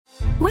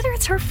Whether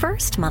it's her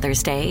first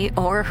Mother's Day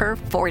or her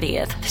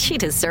 40th, she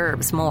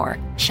deserves more.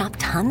 Shop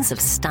tons of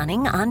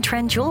stunning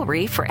on-trend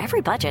jewelry for every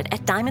budget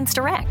at Diamonds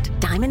Direct.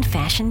 Diamond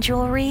fashion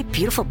jewelry,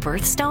 beautiful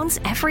birthstones,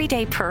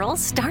 everyday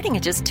pearls starting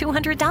at just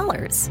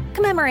 $200.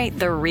 Commemorate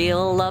the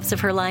real loves of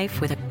her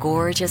life with a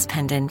gorgeous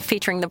pendant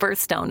featuring the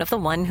birthstone of the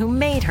one who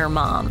made her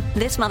mom.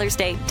 This Mother's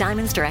Day,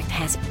 Diamonds Direct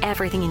has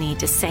everything you need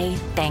to say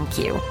thank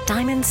you.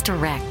 Diamonds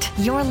Direct.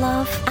 Your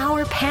love,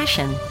 our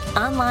passion.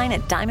 Online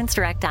at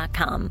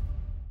diamondsdirect.com.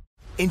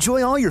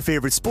 Enjoy all your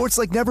favorite sports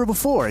like never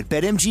before at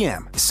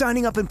BetMGM.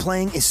 Signing up and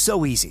playing is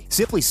so easy.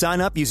 Simply sign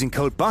up using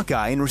code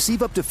Buckeye and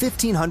receive up to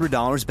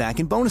 $1,500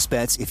 back in bonus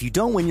bets if you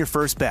don't win your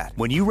first bet.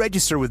 When you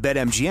register with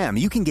BetMGM,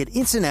 you can get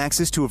instant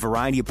access to a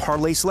variety of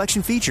parlay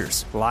selection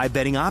features, live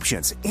betting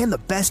options, and the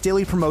best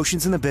daily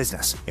promotions in the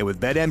business. And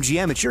with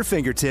BetMGM at your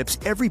fingertips,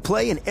 every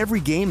play and every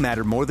game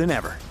matter more than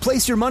ever.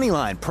 Place your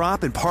moneyline,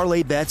 prop, and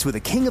parlay bets with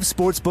the king of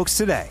sportsbooks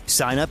today.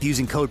 Sign up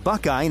using code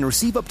Buckeye and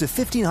receive up to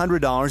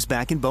 $1,500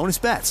 back in bonus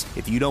bets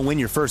if you don't win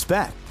your first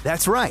bet.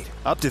 That's right,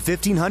 up to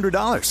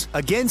 $1,500.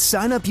 Again,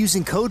 sign up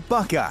using code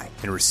Buckeye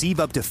and receive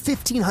up to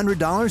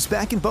 $1,500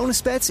 back in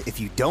bonus bets if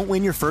you don't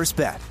win your first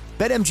bet.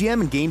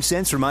 BetMGM and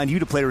GameSense remind you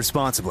to play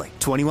responsibly.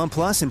 21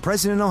 plus and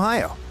present in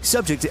Ohio.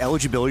 Subject to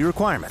eligibility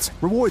requirements.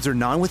 Rewards are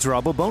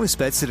non-withdrawable bonus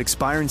bets that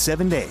expire in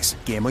 7 days.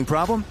 Gambling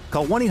problem?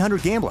 Call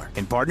 1-800-GAMBLER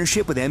in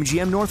partnership with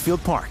MGM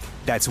Northfield Park.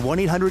 That's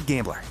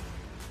 1-800-GAMBLER.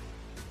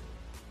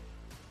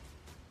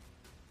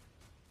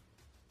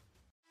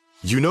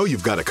 You know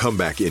you've got a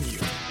comeback in you.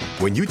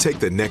 When you take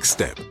the next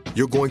step,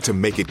 you're going to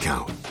make it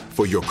count.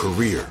 For your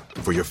career,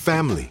 for your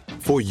family,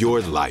 for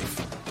your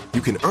life. You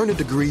can earn a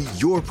degree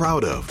you're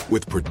proud of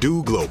with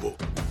Purdue Global.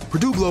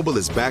 Purdue Global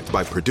is backed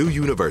by Purdue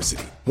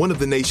University, one of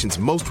the nation's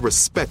most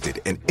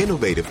respected and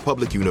innovative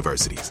public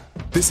universities.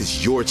 This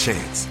is your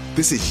chance.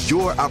 This is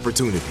your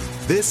opportunity.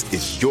 This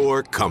is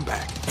your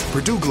comeback.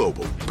 Purdue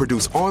Global,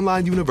 Purdue's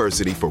online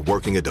university for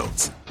working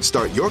adults.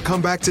 Start your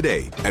comeback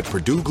today at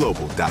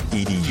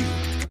purdueglobal.edu.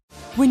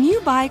 When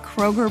you buy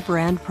Kroger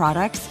brand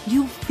products,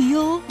 you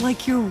feel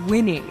like you're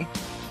winning.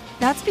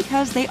 That's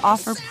because they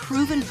offer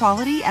proven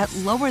quality at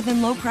lower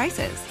than low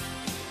prices.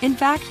 In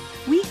fact,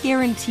 we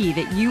guarantee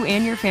that you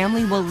and your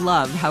family will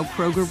love how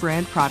Kroger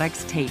brand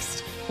products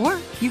taste, or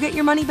you get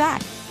your money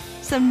back.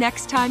 So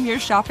next time you're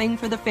shopping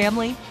for the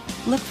family,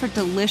 look for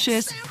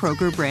delicious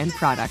Kroger brand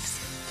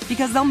products,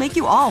 because they'll make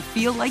you all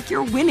feel like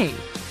you're winning.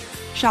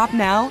 Shop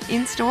now,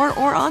 in-store,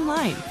 or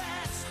online.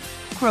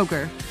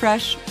 Kroger,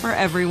 fresh for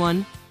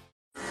everyone.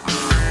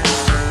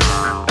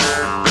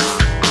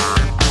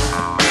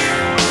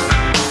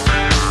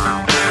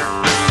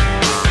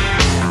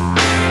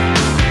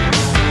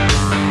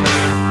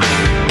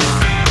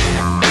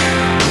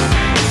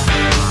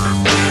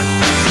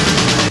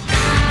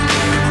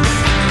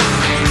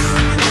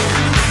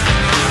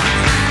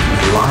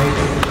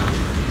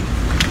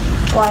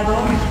 Libel.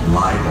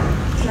 Libel.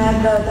 Can I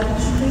have the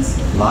definition, please?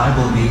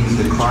 Libel means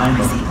the crime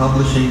of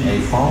publishing a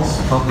false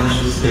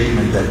published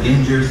statement that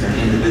injures an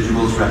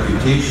individual's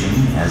reputation,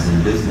 as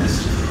in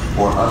business,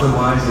 or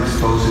otherwise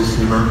exposes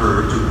him or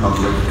her to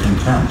public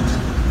contempt.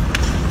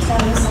 Can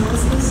I have some,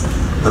 please?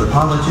 The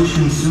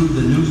politician sued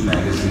the news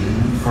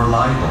magazine for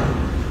libel.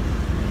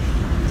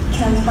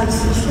 Can I have the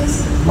definition,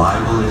 please?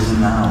 Libel is a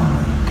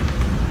noun.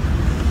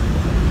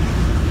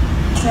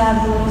 Can I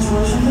have the English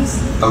version, please?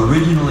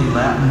 Originally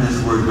Latin,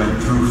 this word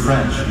went through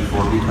French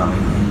before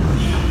becoming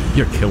English.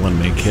 You're killing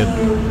me, kid.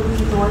 Can you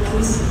repeat the word,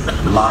 please?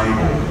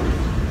 Libel.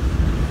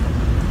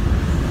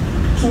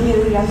 Can you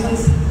read it again,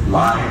 please?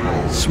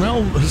 Libel.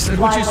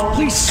 Would you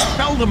please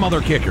spell the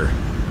mother kicker?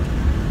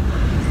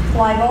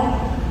 Libel.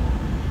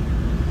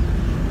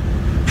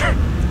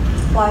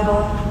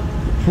 Libel.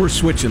 We're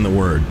switching the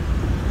word.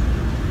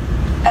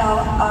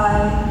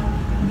 Libel.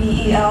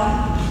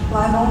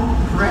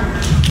 Libel.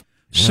 Correct.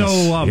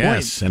 So,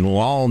 yes, and we'll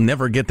all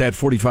never get that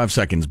 45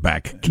 seconds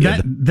back,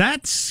 kid.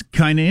 That's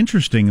kind of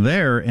interesting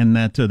there, and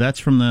that's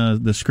from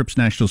the Scripps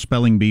National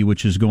Spelling Bee,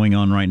 which is going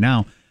on right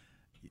now.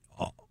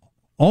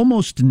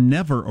 Almost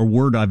never a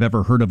word I've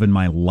ever heard of in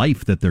my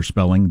life that they're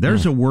spelling.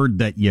 There's a word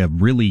that you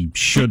really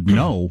should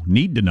know,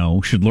 need to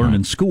know, should learn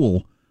in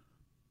school.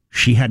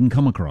 She hadn't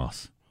come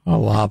across.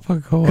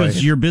 Alapakoi.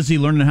 Because you're busy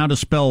learning how to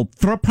spell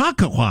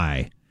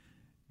Thrapakawai.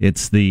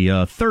 It's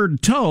the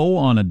third toe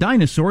on a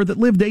dinosaur that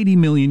lived 80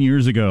 million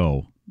years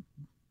ago.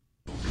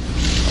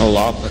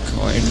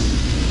 Alapakoi.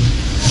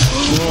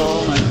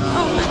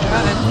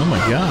 Oh my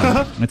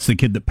God! That's the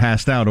kid that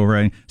passed out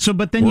over. So,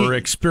 but then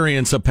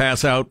experience a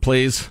pass out,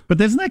 please.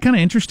 But isn't that kind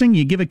of interesting?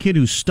 You give a kid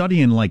who's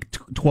studying like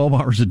 12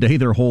 hours a day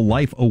their whole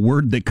life a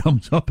word that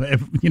comes up,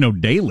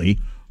 daily.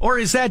 Or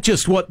is that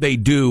just what they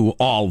do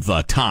all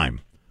the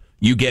time?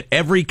 You get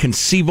every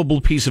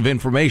conceivable piece of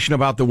information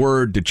about the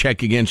word to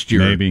check against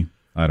your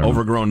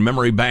overgrown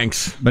memory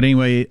banks. But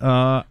anyway,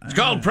 it's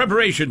called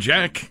preparation,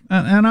 Jack.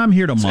 And I'm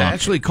here to mock. It's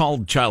actually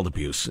called child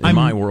abuse in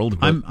my world.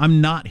 But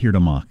I'm not here to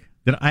mock.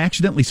 I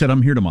accidentally said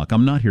I'm here to mock.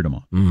 I'm not here to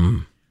mock.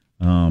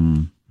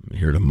 I'm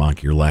here to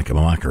mock your lack of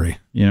mockery.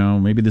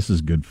 Maybe this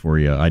is good for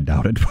you. I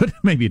doubt it, but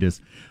maybe it is.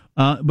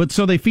 But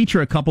so they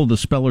feature a couple of the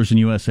spellers in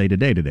USA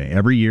Today today.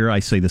 Every year I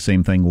say the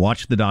same thing.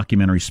 Watch the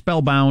documentary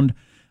Spellbound.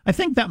 I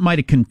think that might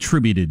have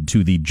contributed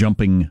to the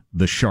jumping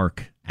the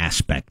shark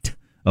aspect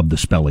of the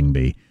spelling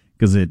bee,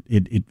 because it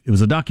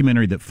was a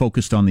documentary that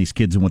focused on these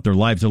kids and what their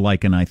lives are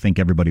like, and I think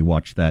everybody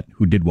watched that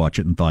who did watch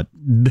it and thought,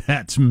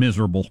 that's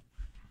miserable.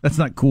 That's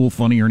not cool,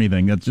 funny, or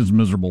anything. That's just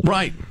miserable.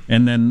 Right.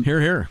 And then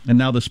here. And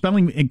now the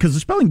spelling, because the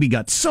spelling bee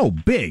got so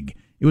big,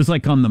 it was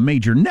like on the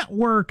major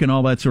network and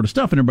all that sort of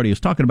stuff, and everybody was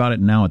talking about it,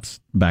 and now it's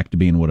back to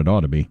being what it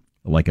ought to be,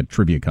 like a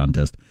trivia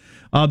contest.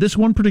 This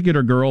one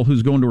particular girl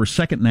who's going to her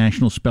second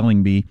national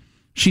spelling bee,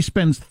 she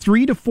spends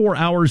 3 to 4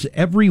 hours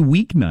every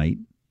weeknight,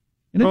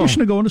 in addition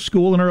to going to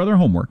school and her other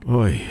homework.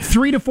 Oy.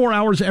 3 to 4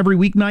 hours every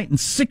weeknight and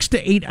 6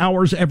 to 8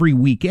 hours every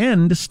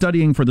weekend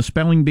studying for the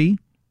spelling bee.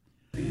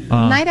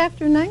 Night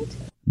after night?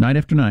 Night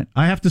after night.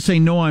 I have to say,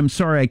 no, I'm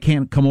sorry, I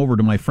can't come over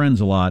to my friends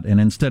a lot, and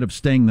instead of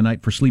staying the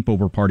night for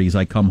sleepover parties,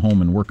 I come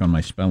home and work on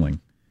my spelling.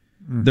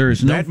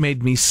 That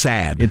made me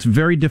sad. It's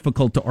very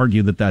difficult to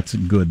argue that that's a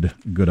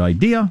good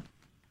idea,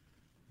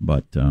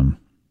 but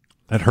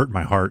that hurt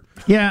my heart.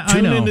 Yeah,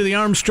 I know. Tune into the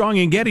Armstrong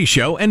and Getty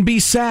show and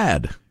be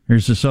sad.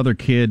 Here's this other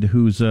kid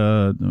who's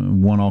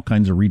won all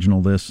kinds of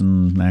regional this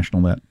and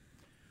national that.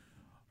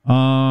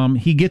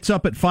 He gets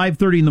up at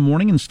 5:30 in the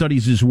morning and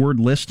studies his word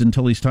list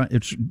until it's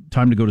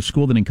time to go to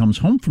school. Then he comes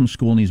home from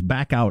school and he's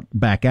back at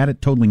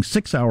it, totaling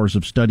 6 hours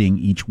of studying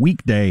each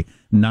weekday,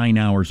 9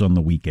 hours on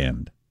the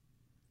weekend.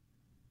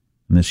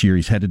 And this year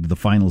he's headed to the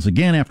finals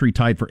again after he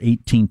tied for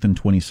 18th in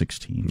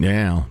 2016.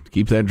 Yeah,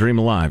 keep that dream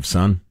alive,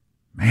 son.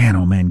 Man,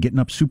 oh man, getting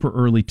up super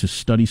early to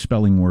study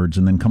spelling words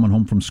and then coming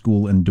home from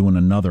school and doing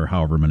another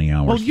however many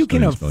hours. Well, you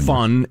can have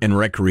fun and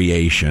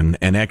recreation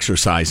and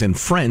exercise and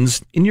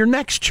friends in your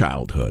next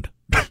childhood.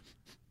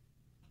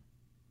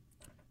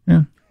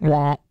 Yeah.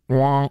 I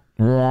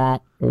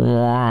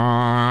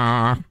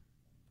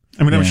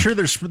mean, I'm sure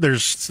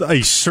there's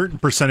a certain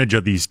percentage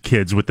of these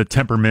kids with the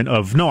temperament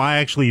of, no,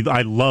 I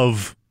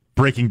love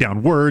breaking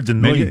down words,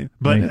 and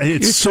but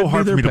it's so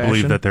hard for me to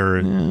believe that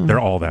they're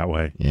all that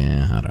way.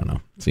 Yeah, I don't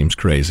know. Seems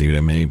crazy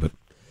to me, but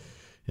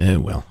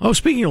well. Oh,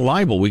 speaking of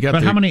libel, we got.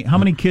 But how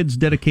many kids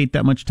dedicate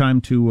that much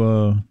time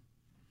to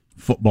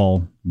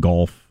football,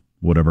 golf,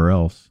 whatever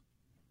else?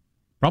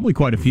 Probably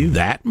quite a few.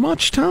 That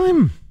much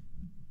time?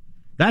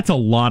 That's a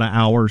lot of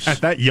hours.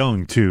 At that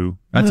young, too.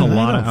 That's a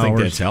lot of hours. I don't think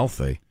that's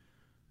healthy.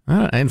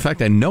 In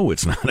fact, I know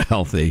it's not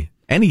healthy.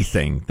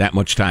 Anything that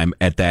much time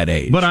at that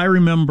age. But I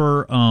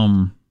remember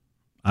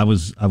I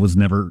was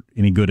never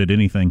any good at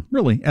anything,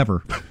 really,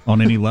 ever,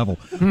 on any level.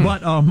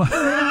 But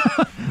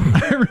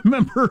I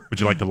remember... Would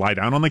you like to lie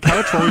down on the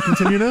couch while we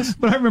continue this?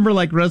 But I remember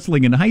like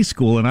wrestling in high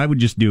school, and I would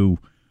just do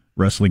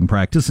wrestling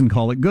practice and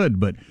call it good.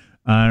 But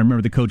I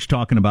remember the coach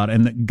talking about,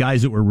 and the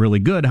guys that were really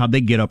good, how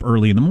they get up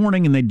early in the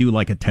morning and they'd do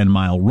like a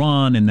 10-mile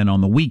run, and then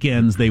on the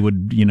weekends they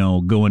would,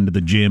 go into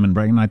the gym and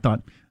break. And I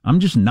thought, I'm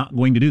just not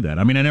going to do that.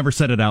 I mean, I never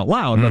said it out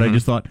loud, but I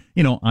just thought,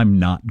 I'm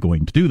not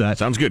going to do that.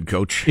 Sounds good,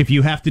 Coach. If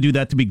you have to do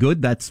that to be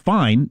good, that's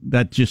fine.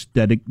 That just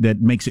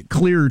that makes it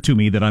clear to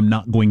me that I'm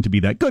not going to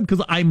be that good,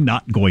 because I'm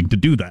not going to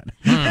do that.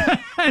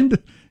 and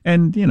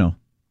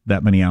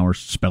that many hours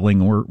spelling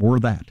or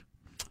that.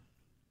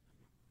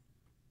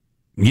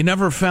 You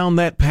never found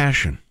that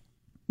passion.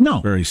 No.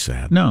 Very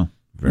sad. No.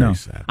 Very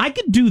sad. I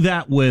could do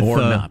that with or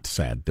not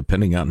sad,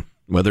 depending on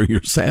whether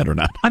you're sad or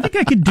not. I think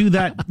I could do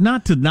that.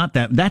 Not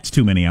that. That's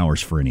too many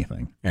hours for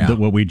anything. Yeah.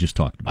 What we just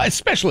talked about.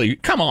 Especially,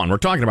 come on, we're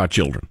talking about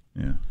children.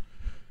 Yeah.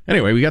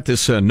 Anyway, we got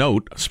this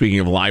note, speaking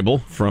of libel,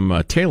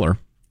 from Taylor.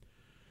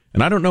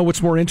 And I don't know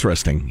what's more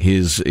interesting,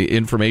 his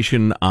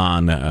information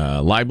on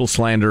libel,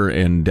 slander,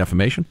 and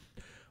defamation,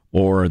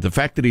 or the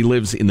fact that he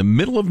lives in the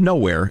middle of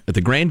nowhere at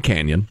the Grand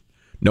Canyon,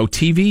 no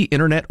TV,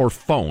 internet, or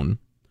phone.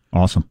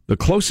 Awesome. The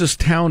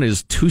closest town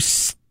is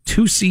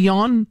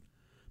Tucson,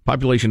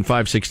 population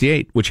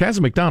 568, which has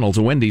a McDonald's,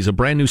 a Wendy's, a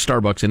brand new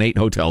Starbucks, and 8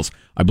 hotels.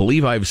 I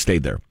believe I've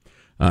stayed there.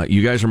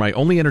 You guys are my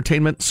only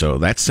entertainment, so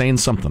that's saying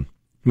something.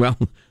 Well,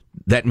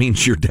 that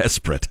means you're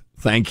desperate.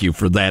 Thank you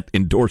for that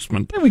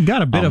endorsement. Yeah, we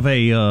got a bit of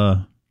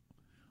a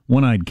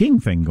one-eyed king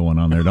thing going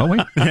on there, don't we?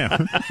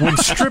 Yeah. When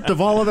stripped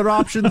of all other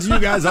options, you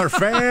guys are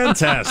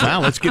fantastic.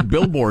 Now let's get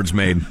billboards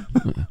made.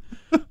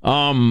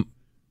 How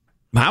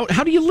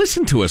do you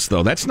listen to us,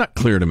 though? That's not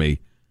clear to me,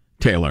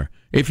 Taylor.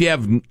 If you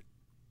have,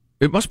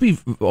 it must be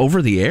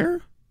over the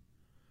air?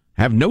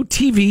 Have no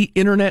TV,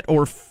 internet,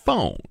 or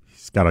phone.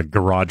 He's got a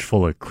garage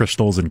full of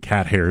crystals and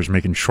cat hairs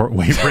making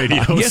shortwave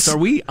radios. Yes, are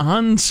we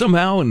on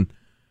somehow in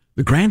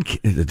the Grand...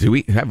 Do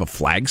we have a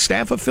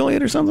Flagstaff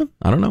affiliate or something?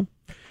 I don't know.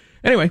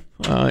 Anyway,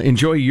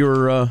 enjoy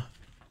your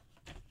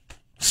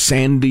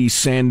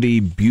sandy,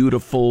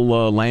 beautiful,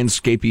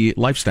 landscapey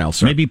lifestyle,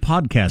 sir. Maybe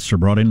podcasts are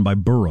brought in by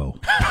Burrow.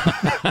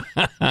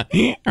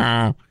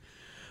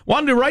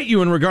 Wanted to write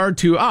you in regard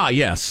to,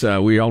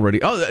 we already...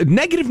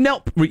 negative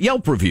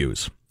Yelp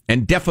reviews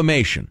and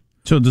defamation.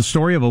 So the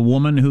story of a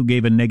woman who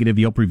gave a negative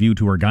Yelp review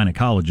to her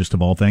gynecologist,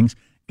 of all things,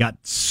 got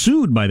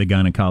sued by the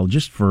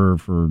gynecologist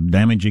for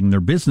damaging their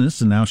business,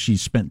 and now she's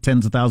spent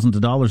tens of thousands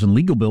of dollars in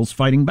legal bills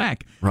fighting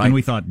back. Right. And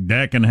we thought,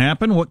 that can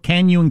happen? What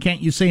can you and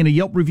can't you say in a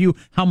Yelp review?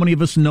 How many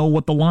of us know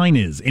what the line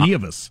is? Any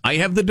of us? I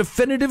have the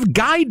definitive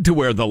guide to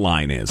where the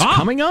line is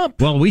coming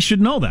up. Well, we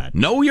should know that.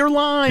 Know your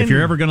line. If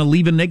you're ever going to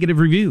leave a negative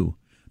review.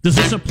 Does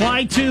this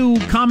apply to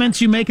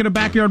comments you make at a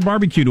backyard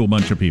barbecue to a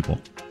bunch of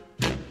people?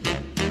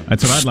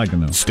 That's what I'd like to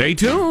know. Stay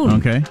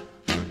tuned. Okay.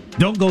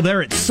 Don't go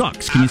there, it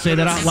sucks. Can you say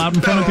that out loud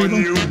in front of people?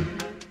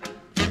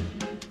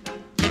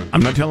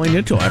 I'm not telling you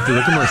until after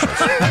the commercials.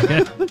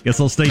 Okay. Guess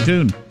I'll stay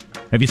tuned.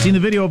 Have you seen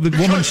the video of the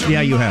woman? Yeah,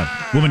 you have.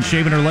 Woman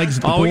shaving her legs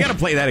at the pool? We got to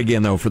play that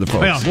again, though, for the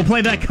folks. Yeah, we'll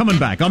play that coming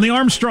back on the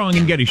Armstrong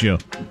and Getty Show.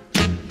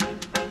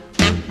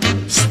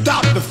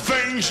 Stop the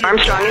things.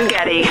 Armstrong and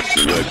Getty.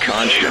 The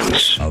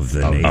conscience of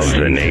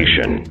the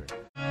nation.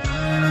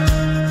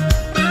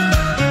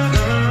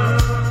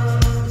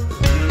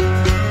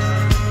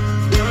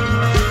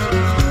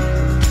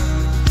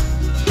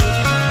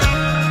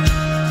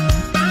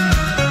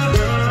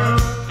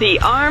 The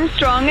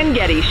Armstrong and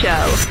Getty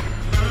Show.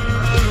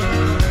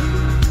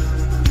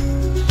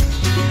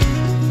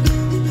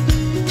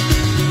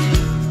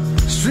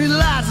 Street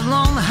lights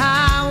along the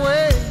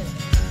highway.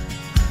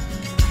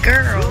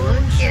 Girl,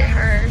 look at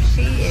her.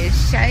 She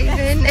is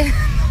shaving.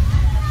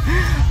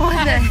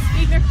 What the?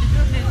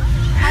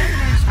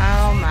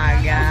 Oh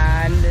my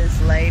God,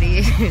 this lady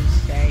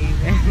is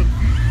shaving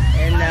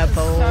in the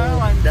pool.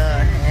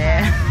 The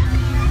hell?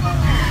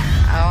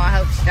 Oh,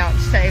 I hope she don't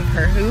shave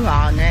her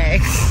hoo-ha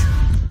next.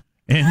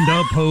 In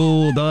the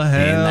pool, the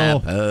hell.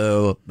 In the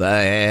pool,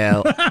 the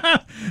hell.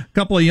 A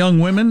couple of young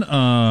women.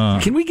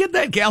 Can we get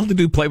that gal to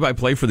do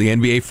play-by-play for the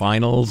NBA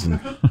Finals? And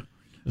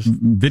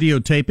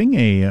videotaping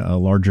a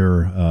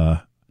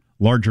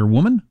larger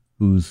woman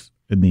who's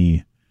in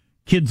the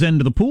kids'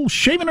 end of the pool,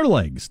 shaving her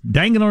legs,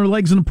 dangling her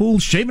legs in the pool,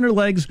 shaving her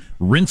legs,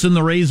 rinsing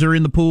the razor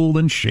in the pool,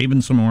 then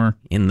shaving some more.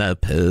 In the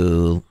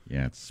pool.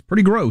 Yeah, it's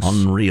pretty gross.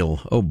 Unreal.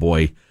 Oh,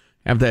 boy.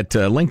 Have that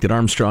linked at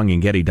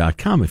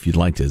ArmstrongandGetty.com if you'd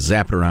like to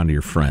zap it around to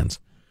your friends.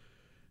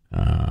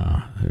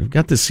 I've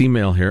got this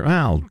email here.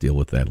 I'll deal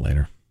with that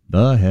later.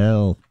 The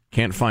hell.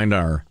 Can't find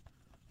our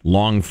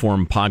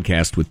long-form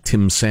podcast with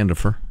Tim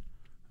Sandifer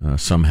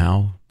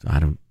somehow.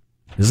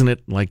 Isn't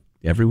it like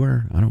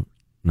everywhere? I don't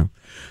know.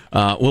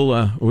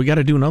 We got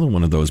to do another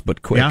one of those,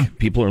 but quick. Yeah.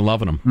 People are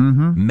loving them.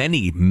 Mm-hmm.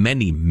 Many,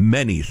 many,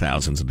 many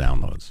thousands of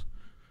downloads.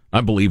 I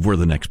believe we're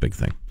the next big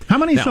thing. How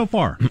many so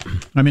far?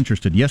 I'm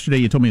interested. Yesterday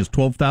you told me it was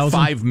 12,000?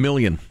 5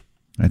 million.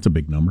 That's a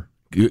big number.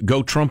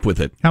 Go Trump with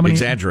it. How many?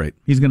 Exaggerate.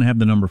 He's going to have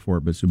the number for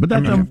it, but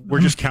that's, we're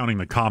just counting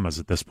the commas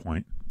at this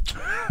point.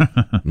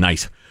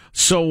 Nice.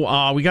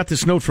 So we got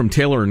this note from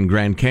Taylor in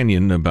Grand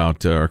Canyon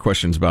about our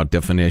questions about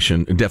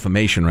defamation,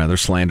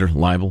 slander,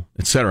 libel,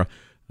 etc.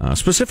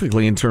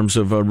 Specifically in terms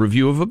of a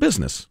review of a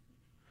business.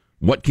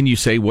 What can you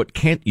say? What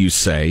can't you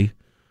say?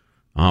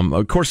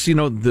 Of course,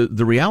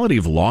 the reality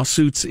of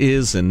lawsuits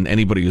is, and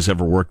anybody who's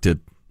ever worked at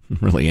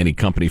really any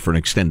company for an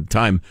extended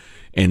time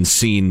and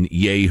seen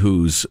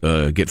yahoos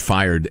get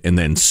fired and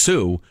then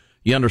sue,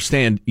 you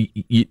understand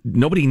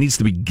nobody needs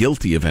to be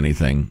guilty of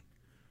anything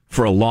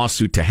for a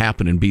lawsuit to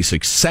happen and be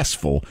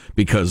successful,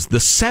 because the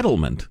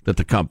settlement that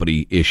the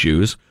company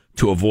issues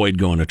to avoid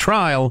going to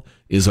trial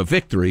is a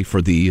victory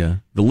for the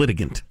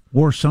litigant.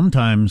 Or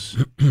sometimes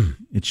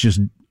it's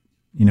just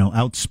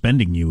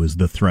outspending you is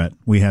the threat.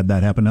 We had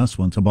that happen to us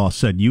once. A boss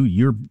said,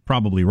 you're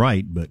probably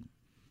right, but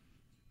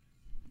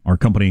our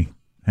company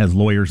has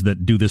lawyers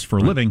that do this for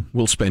a living.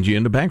 We'll spend you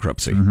into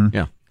bankruptcy. Mm-hmm.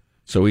 Yeah.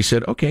 So he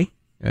said, okay,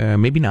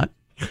 maybe not.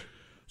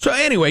 So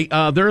anyway,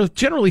 there are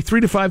generally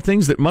 3 to 5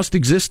 things that must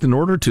exist in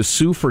order to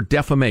sue for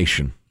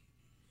defamation.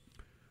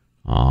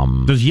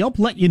 Does Yelp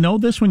let you know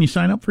this when you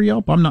sign up for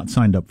Yelp? I'm not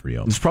signed up for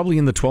Yelp. It's probably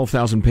in the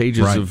 12,000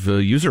 pages of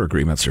user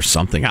agreements or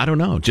something. I don't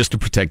know, just to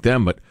protect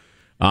them, but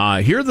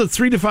here are the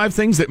 3 to 5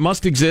 things that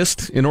must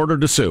exist in order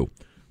to sue.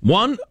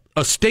 1,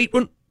 a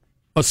statement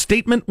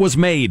was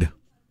made.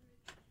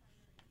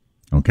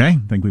 Okay,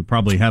 I think we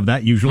probably have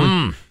that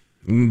usually.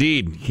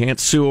 Indeed. Can't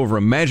sue over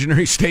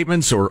imaginary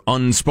statements or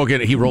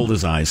unspoken. He rolled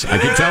his eyes. I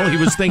could tell he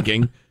was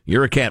thinking,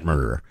 you're a cat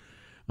murderer.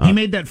 He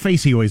made that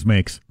face he always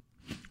makes.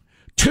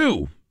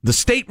 2, the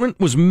statement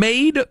was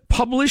made,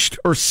 published,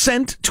 or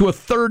sent to a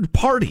third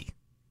party.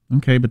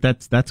 Okay, but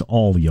that's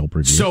all Yelp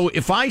reviews. So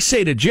if I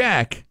say to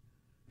Jack,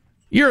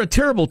 you're a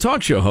terrible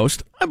talk show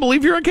host, I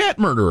believe you're a cat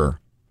murderer,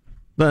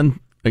 then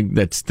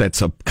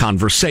that's a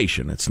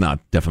conversation. It's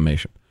not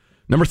defamation.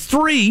 Number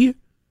 3,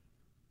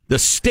 the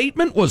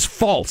statement was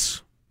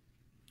false.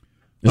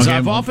 As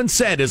I've often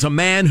said, as a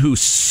man who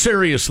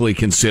seriously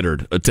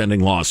considered attending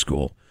law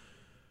school,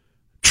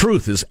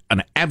 truth is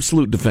an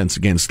absolute defense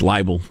against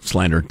libel,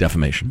 slander,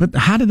 defamation. But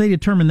how do they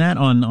determine that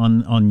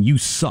on you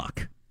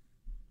suck?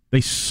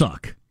 They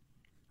suck.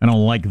 I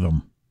don't like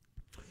them.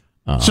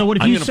 So what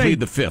if I'm you going to plead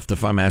the 5th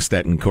if I'm asked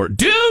that in court.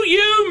 Do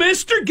you,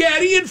 Mr.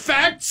 Getty, in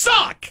fact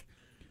suck?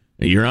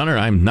 Your Honor,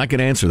 I'm not going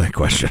to answer that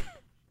question.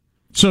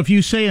 So if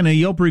you say in a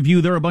Yelp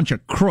review they're a bunch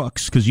of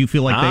crooks because you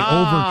feel like they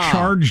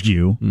overcharged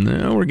you.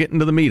 No, we're getting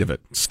to the meat of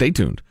it. Stay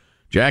tuned.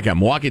 Jack, I'm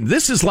walking.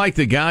 This is like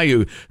the guy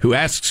who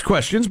asks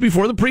questions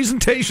before the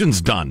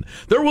presentation's done.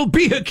 There will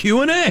be a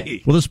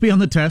Q&A. Will this be on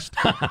the test?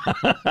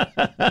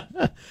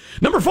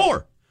 Number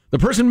 4, the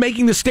person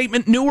making the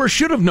statement knew or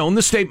should have known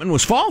the statement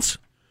was false.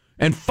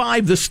 And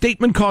 5, the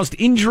statement caused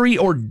injury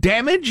or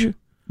damage.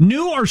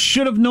 Knew or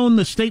should have known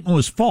the statement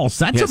was false.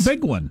 That's a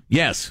big one.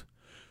 Yes.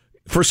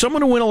 For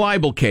someone to win a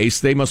libel case,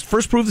 they must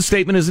first prove the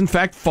statement is in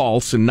fact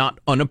false and not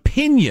an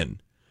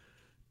opinion.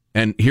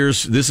 And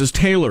this is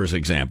Taylor's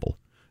example.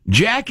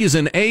 Jack is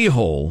an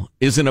a-hole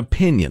is an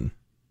opinion.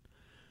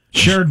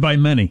 Shared by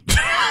many.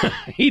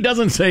 He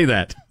doesn't say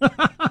that.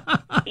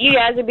 You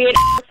guys are being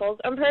assholes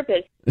on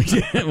purpose.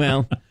 Yeah,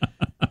 well,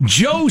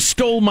 Joe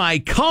stole my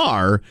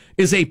car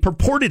is a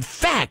purported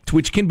fact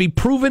which can be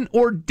proven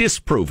or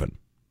disproven.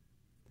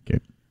 Okay.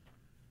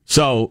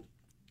 So,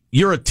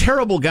 you're a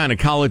terrible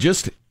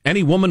gynecologist.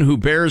 Any woman who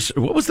bears,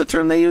 what was the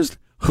term they used?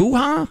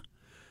 Hoo-ha?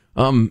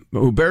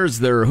 Who bears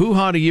their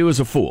hoo-ha to you is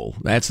a fool.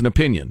 That's an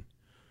opinion.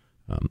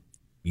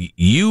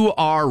 You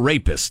are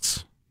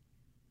rapists.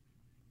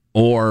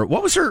 Or,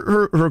 what was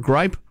her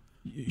gripe?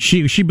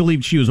 She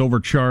believed she was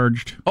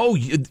overcharged. Oh,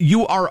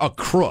 you are a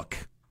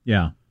crook.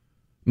 Yeah.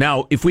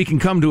 Now, if we can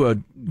come to a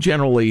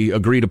generally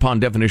agreed upon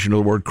definition of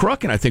the word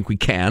crook, and I think we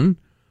can,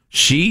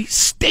 she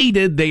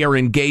stated they are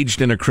engaged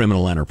in a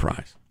criminal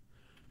enterprise.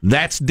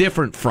 That's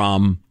different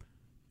from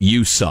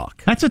you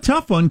suck. That's a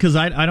tough one because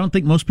I don't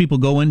think most people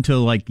go into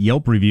like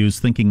Yelp reviews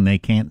thinking they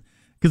can't,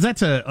 because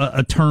that's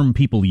a term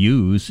people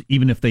use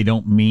even if they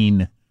don't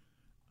mean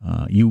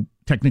you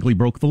technically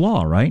broke the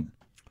law, right?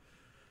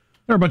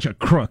 They're a bunch of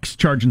crooks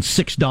charging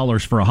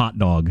 $6 for a hot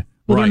dog.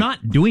 Well, right. They're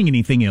not doing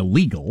anything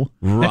illegal.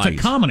 Right. That's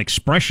a common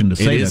expression to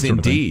say it that is sort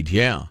of thing. indeed,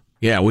 yeah.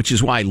 Yeah, which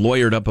is why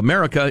Lawyered Up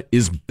America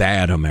is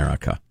bad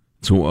America.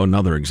 It's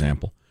another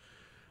example.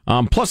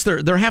 Plus,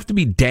 there have to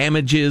be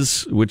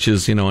damages, which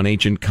is, an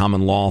ancient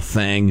common law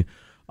thing.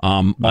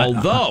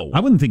 Although... I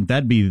wouldn't think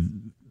that'd be...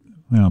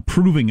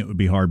 proving it would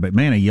be hard, but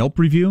man, a Yelp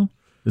review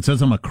that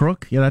says I'm a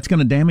crook, yeah, that's going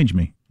to damage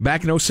me.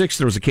 Back in 2006,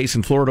 there was a case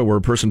in Florida where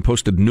a person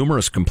posted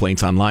numerous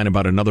complaints online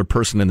about another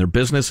person in their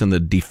business, and the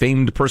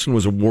defamed person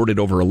was awarded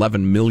over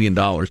 $11 million.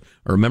 I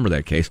remember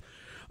that case.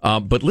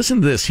 But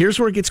listen to this. Here's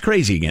where it gets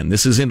crazy again.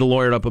 This is into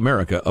Lawyered Up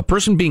America. A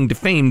person being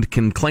defamed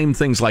can claim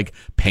things like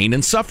pain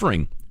and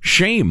suffering,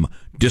 shame,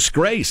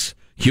 disgrace,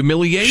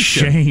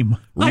 humiliation, shame,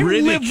 ridicule.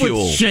 I live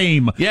with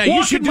shame. Yeah,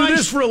 you should do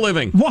this for a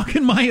living. Walk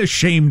in my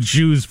ashamed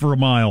shoes for a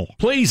mile.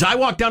 Please, I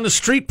walk down the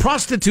street,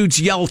 prostitutes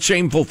yell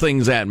shameful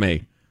things at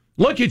me.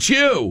 Look at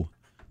you.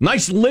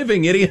 Nice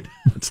living, idiot.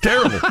 It's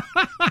terrible.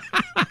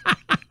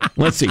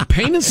 Let's see.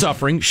 Pain and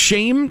suffering,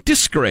 shame,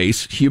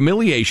 disgrace,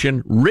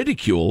 humiliation,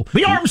 ridicule.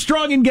 The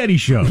Armstrong and Getty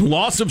Show.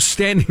 Loss of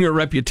standing or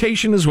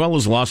reputation, as well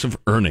as loss of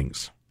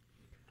earnings.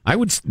 I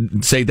would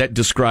say that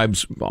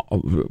describes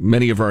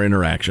many of our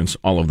interactions,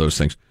 all of those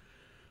things.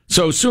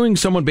 So suing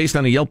someone based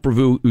on a Yelp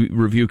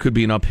review could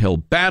be an uphill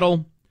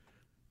battle.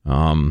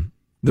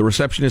 The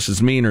receptionist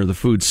is mean or the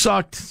food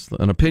sucked.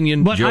 An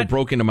opinion. But Joe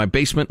broke into my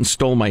basement and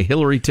stole my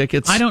Hillary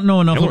tickets. I don't know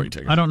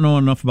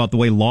enough about the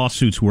way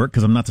lawsuits work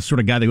because I'm not the sort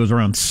of guy that goes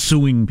around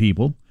suing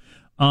people.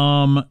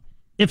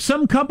 If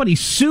some company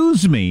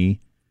sues me,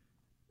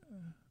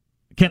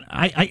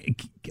 I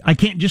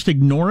can't just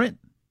ignore it?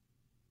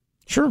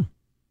 Sure.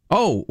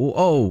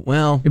 Oh,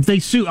 well. If they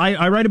sue,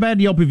 I write a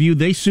bad Yelp review,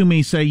 they sue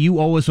me, say, you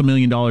owe us $1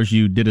 million,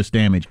 you did us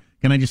damage.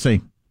 Can I just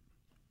say,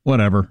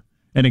 whatever,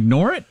 and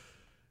ignore it?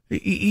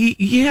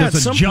 Yeah,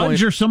 does a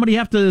judge or somebody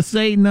have to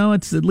say, no,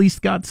 it's at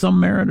least got some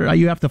merit, or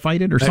you have to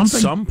fight it or something?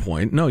 At some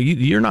point. No,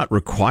 you're not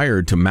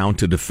required to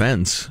mount a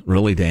defense,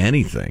 really, to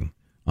anything.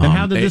 And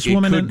how did this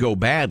woman... It could go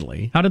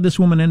badly. How did this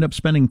woman end up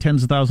spending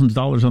tens of thousands of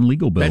dollars on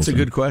legal bills? That's a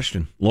good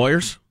question.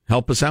 Lawyers,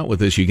 help us out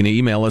with this. You can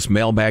email us,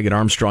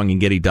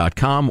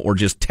 mailbag@armstrongandgetty.com, or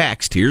just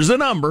text. Here's the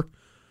number.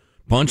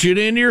 Punch it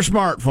into your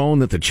smartphone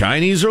that the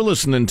Chinese are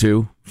listening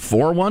to.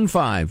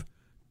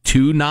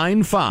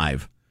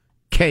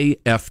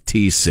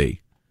 415-295-KFTC.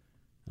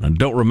 I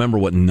don't remember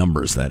what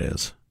numbers that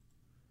is.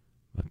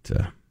 But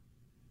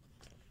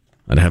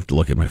I'd have to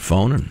look at my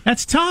phone. And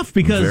that's tough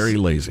because I'm very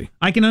lazy.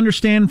 I can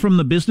understand from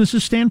the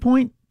business's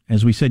standpoint.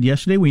 As we said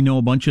yesterday, we know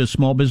a bunch of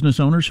small business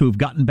owners who have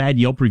gotten bad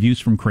Yelp reviews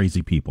from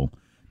crazy people.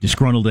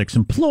 Disgruntled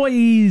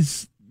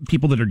ex-employees,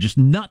 people that are just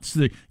nuts.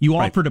 You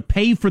offer to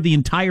pay for the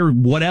entire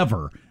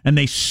whatever, and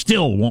they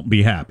still won't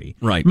be happy.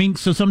 Right. I mean,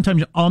 so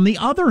sometimes, on the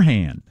other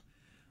hand,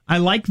 I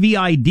like the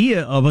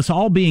idea of us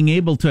all being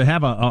able to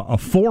have a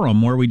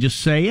forum where we just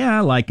say, yeah,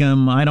 I like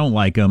them, I don't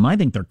like them, I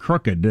think they're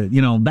crooked,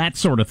 that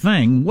sort of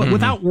thing,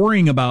 without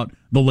worrying about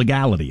the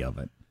legality of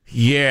it.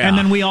 Yeah. And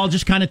then we all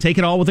just kind of take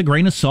it all with a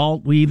grain of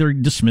salt. We either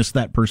dismiss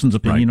that person's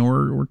opinion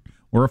or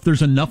if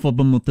there's enough of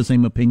them with the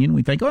same opinion,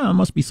 we think, oh, there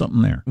must be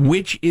something there.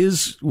 Which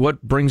is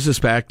what brings us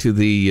back to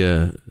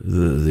the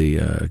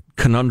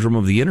conundrum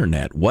of the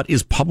internet. What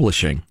is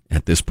publishing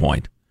at this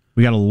point?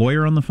 We got a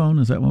lawyer on the phone?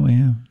 Is that what we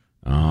have?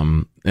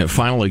 A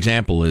final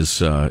example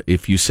is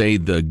if you say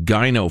the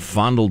gyno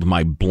fondled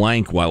my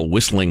blank while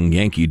whistling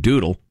Yankee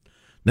Doodle,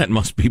 that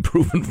must be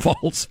proven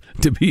false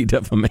to be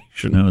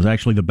defamation. No, it was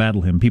actually the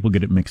battle hymn. People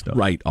get it mixed up.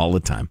 Right, all the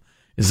time.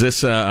 Is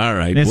this, all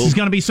right. This is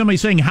going to be somebody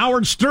saying,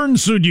 Howard Stern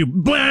sued you.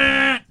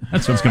 Blah!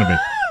 That's what it's going to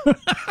be.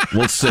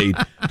 We'll see.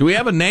 Do we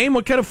have a name?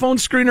 What kind of phone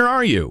screener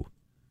are you?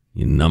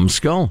 You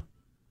numbskull.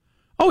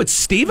 Oh, it's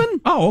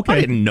Stephen? Oh, okay.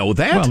 I didn't know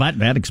that. Well,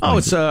 that explains it. Oh,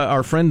 it's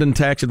our friend and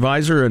tax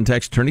advisor and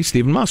tax attorney,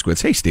 Stephen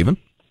Moskowitz. Hey, Stephen.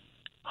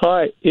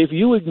 Hi. If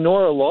you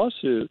ignore a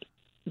lawsuit,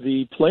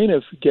 the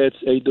plaintiff gets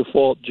a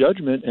default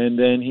judgment, and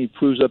then he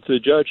proves up to the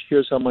judge,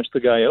 here's how much the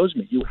guy owes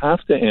me. You have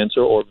to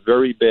answer, or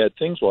very bad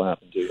things will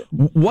happen to you.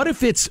 What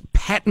if it's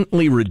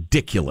patently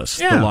ridiculous,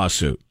 the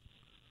lawsuit?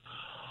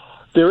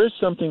 There is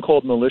something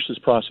called malicious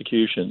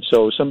prosecution.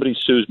 So if somebody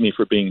sues me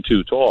for being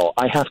too tall,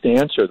 I have to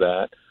answer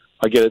that.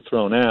 I get it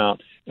thrown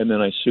out, and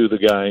then I sue the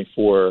guy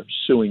for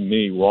suing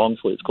me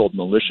wrongfully. It's called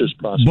malicious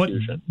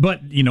prosecution.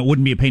 But it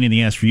wouldn't be a pain in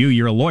the ass for you.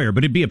 You're a lawyer.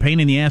 But it'd be a pain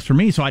in the ass for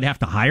me, so I'd have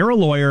to hire a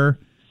lawyer.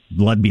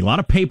 There'd be a lot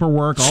of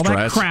paperwork, all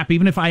that crap.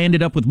 Even if I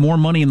ended up with more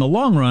money in the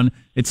long run,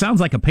 it sounds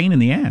like a pain in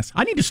the ass.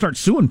 I need to start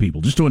suing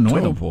people just to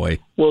annoy them. Oh, boy.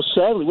 Well,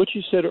 sadly, what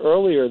you said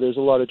earlier, there's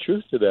a lot of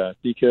truth to that,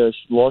 because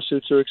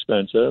lawsuits are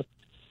expensive,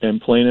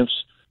 and plaintiffs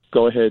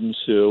go ahead and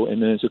sue,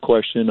 and then it's a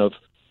question of,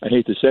 I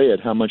hate to say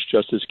it, how much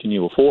justice can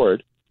you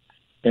afford?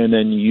 And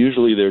then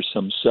usually there's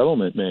some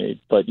settlement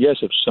made. But yes,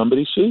 if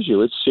somebody sues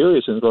you, it's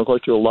serious and it's going to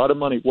cost you a lot of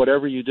money,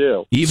 whatever you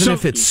do. Even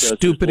if it's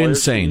stupid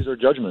insane. Or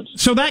judgments.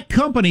 So that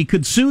company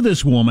could sue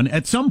this woman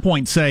at some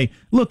point, say,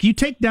 look, you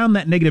take down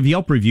that negative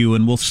Yelp review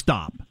and we'll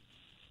stop.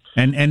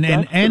 Exactly.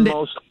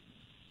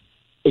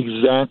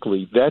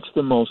 That's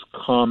the most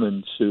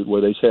common suit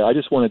where they say, I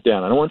just want it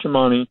down. I don't want your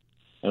money,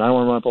 and I don't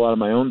want to run up a lot of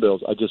my own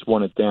bills. I just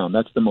want it down.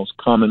 That's the most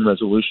common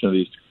resolution of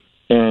these.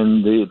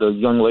 And the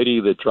young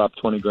lady that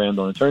dropped $20,000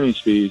 on attorney's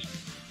fees,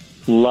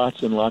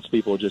 lots and lots of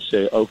people just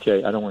say,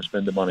 okay, I don't want to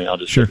spend the money. I'll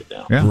just take it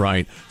down. Yeah.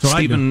 Right. So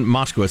Stephen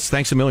Moskowitz,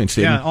 thanks a million,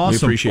 Stephen. Yeah,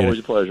 awesome. We appreciate Always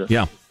it. Always a pleasure.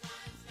 Yeah.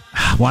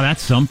 Wow,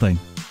 that's something.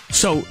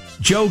 So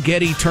Joe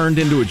Getty turned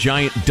into a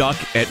giant duck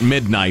at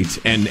midnight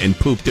and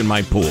pooped in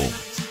my pool.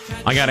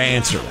 I got to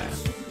answer that.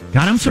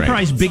 God, I'm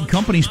surprised big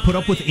companies put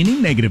up with any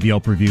negative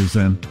Yelp reviews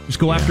then. Just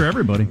go after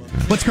everybody.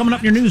 What's coming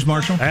up in your news,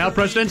 Marshall? Well,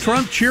 President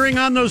Trump cheering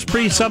on those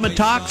pre-summit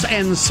talks,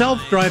 and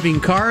self-driving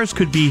cars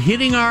could be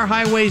hitting our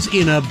highways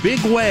in a big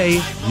way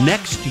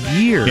next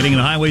year. Hitting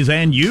the highways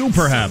and you,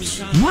 perhaps.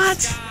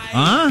 What?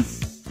 Huh?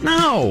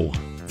 No.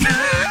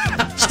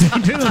 Stay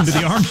tuned to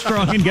the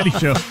Armstrong and Getty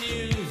Show.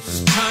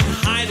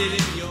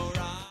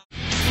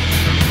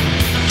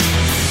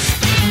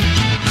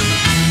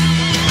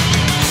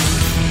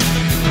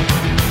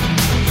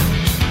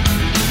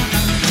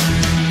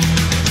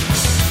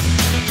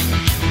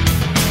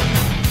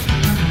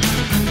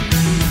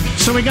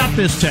 So we got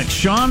this text.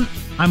 Sean,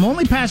 I'm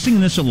only passing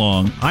this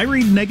along. I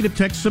read negative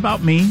texts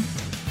about me,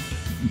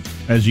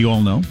 as you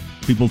all know.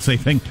 People say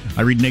things.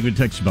 I read negative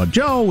texts about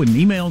Joe and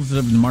emails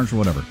of Marshall,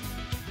 whatever.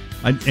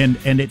 I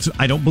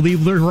don't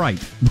believe they're right.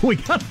 But we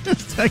got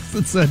this text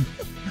that said,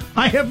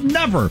 I have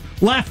never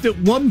laughed at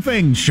one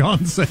thing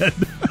Sean said.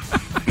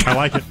 I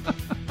like it.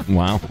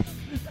 Wow.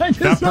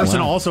 That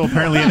person also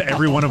apparently at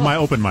every one of my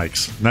open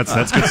mics. That's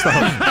good stuff.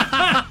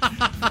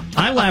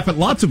 I laugh at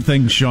lots of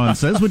things Sean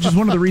says, which is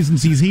one of the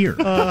reasons he's here.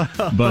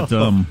 But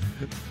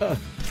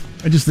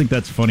I just think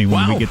that's funny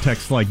when we get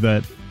texts like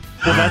that.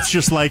 Well, that's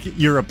just like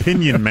your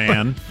opinion,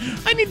 man.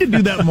 I need to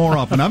do that more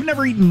often. I've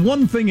never eaten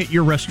one thing at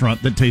your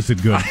restaurant that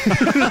tasted good.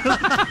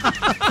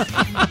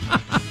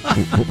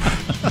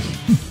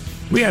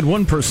 We had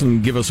one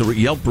person give us a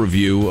Yelp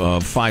review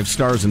of 5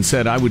 stars and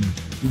said I would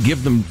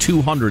give them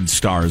 200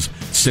 stars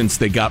since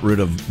they got rid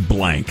of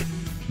blank.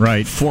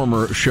 Right.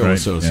 Former show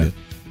associate. Yeah.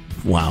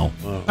 Wow.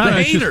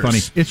 The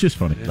haters. It's just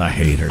funny. The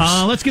haters.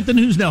 Let's get the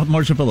news now with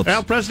Marshall Phillips.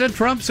 Well, President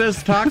Trump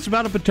says talks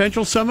about a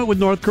potential summit with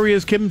North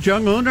Korea's Kim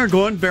Jong-un are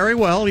going very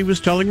well. He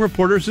was telling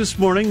reporters this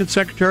morning that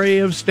Secretary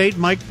of State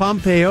Mike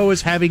Pompeo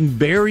is having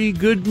very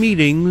good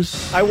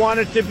meetings. I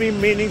want it to be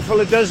meaningful.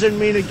 It doesn't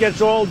mean it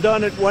gets all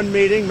done at one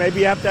meeting.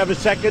 Maybe you have to have a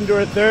second or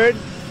a third,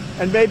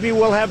 and maybe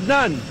we'll have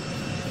none.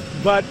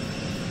 But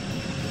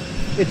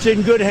it's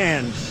in good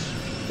hands.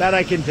 That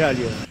I can tell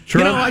you. You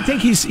know, I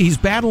think he's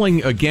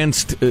battling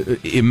against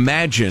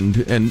imagined,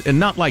 and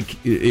not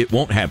like it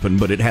won't happen,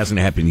 but it hasn't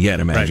happened yet,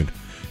 imagined.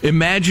 Right.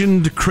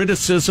 Imagined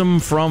criticism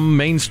from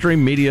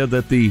mainstream media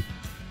that the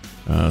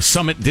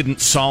summit didn't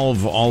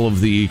solve all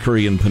of the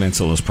Korean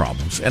Peninsula's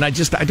problems. And I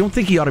don't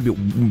think he ought to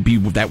be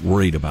that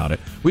worried about it.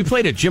 We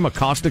played a Jim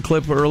Acosta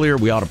clip earlier.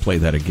 We ought to play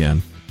that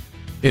again,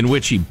 in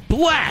which he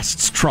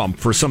blasts Trump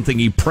for something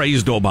he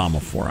praised Obama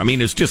for. I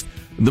mean, it's just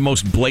the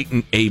most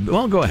blatant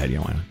Well, go ahead,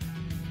 why not?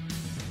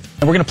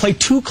 And we're going to play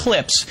 2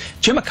 clips.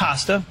 Jim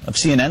Acosta of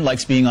CNN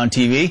likes being on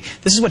TV.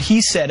 This is what he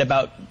said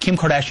about Kim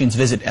Kardashian's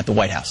visit at the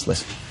White House.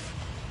 Listen.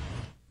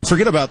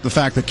 Forget about the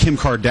fact that Kim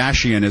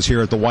Kardashian is here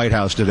at the White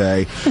House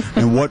today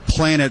and what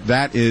planet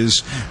that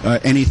is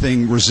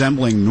anything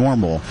resembling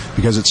normal,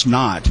 because it's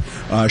not.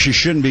 She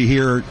shouldn't be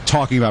here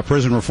talking about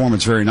prison reform.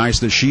 It's very nice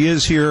that she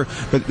is here,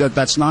 but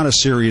that's not a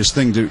serious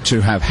thing to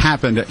have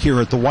happened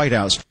here at the White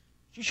House.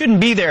 She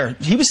shouldn't be there.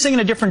 He was singing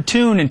a different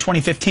tune in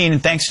 2015,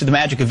 and thanks to the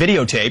magic of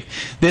videotape.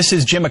 This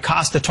is Jim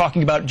Acosta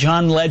talking about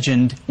John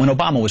Legend when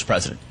Obama was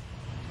president.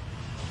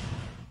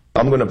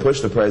 I'm going to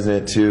push the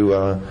president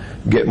to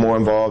get more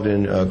involved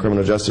in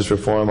criminal justice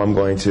reform. I'm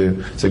going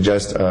to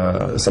suggest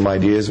some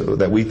ideas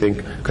that we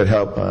think could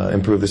help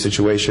improve the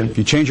situation. If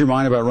you change your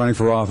mind about running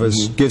for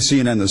office, give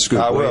CNN the scoop.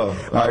 I will.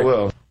 I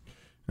will.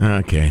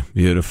 Okay,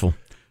 beautiful.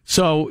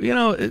 So,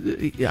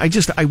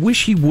 I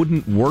wish he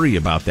wouldn't worry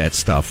about that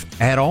stuff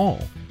at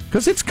all,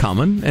 because it's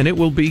coming and it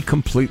will be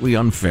completely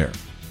unfair.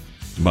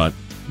 But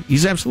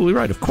he's absolutely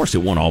right. Of course it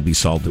won't all be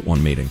solved at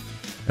one meeting.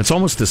 It's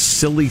almost a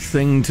silly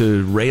thing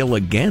to rail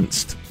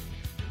against.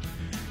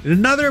 In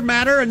another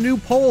matter, a new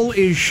poll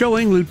is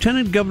showing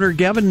Lieutenant Governor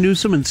Gavin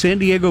Newsom and San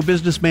Diego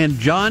businessman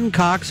John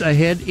Cox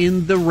ahead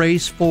in the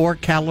race for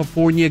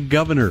California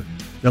governor.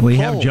 We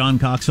have John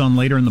Cox on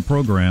later in the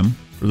program.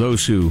 For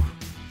those who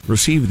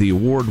received the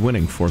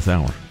award-winning fourth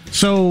hour.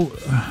 So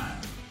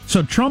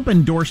Trump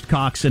endorsed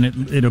Cox, and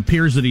it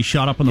appears that he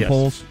shot up in the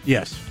polls?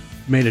 Yes.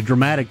 Made a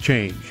dramatic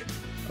change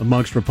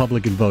amongst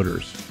Republican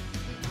voters.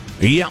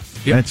 Yeah.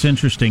 That's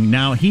interesting.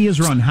 Now, he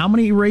has run how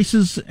many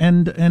races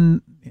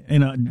and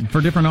for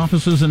different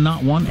offices and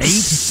not one? 8?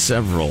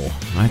 Several.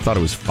 I thought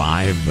it was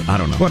 5, but I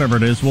don't know. Whatever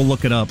it is, we'll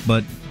look it up.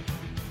 But,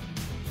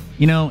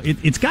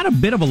 it's got a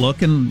bit of a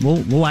look, and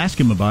we'll ask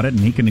him about it, and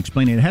he can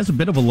explain it. It has a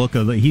bit of a look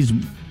of he's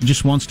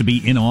just wants to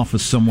be in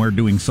office somewhere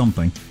doing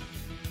something.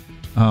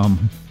 Or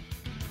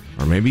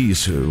maybe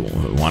he's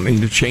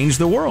wanting to change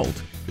the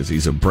world, because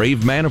he's a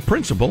brave man of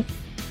principle.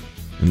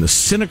 And the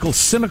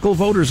cynical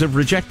voters have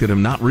rejected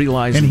him, not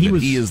realizing that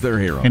he is their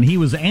hero. And he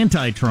was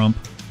anti-Trump.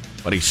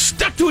 But he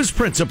stuck to his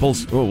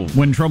principles. Oh.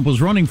 When Trump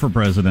was running for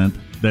president,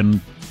 then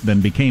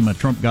became a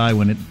Trump guy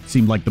when it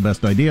seemed like the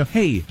best idea.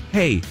 Hey.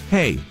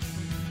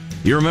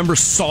 You remember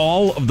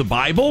Saul of the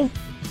Bible?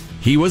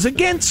 He was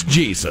against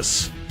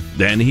Jesus.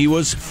 Then he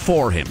was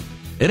for him.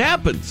 It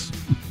happens.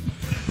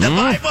 The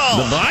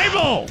Bible! The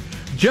Bible!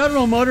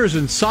 General Motors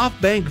and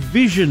SoftBank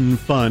Vision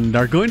Fund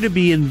are going to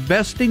be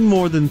investing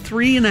more than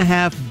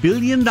 $3.5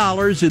 billion in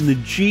the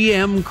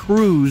GM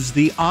Cruise,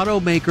 the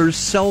automaker's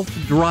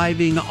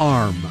self-driving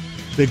arm.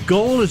 The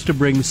goal is to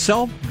bring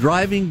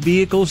self-driving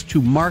vehicles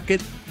to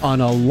market on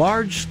a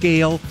large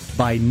scale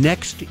by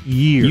next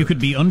year. You could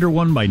be under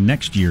one by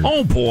next year.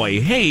 Oh,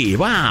 boy. Hey,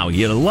 wow,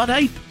 you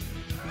Luddite.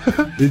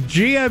 The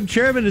GM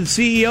chairman and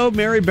CEO,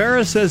 Mary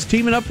Barra, says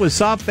teaming up with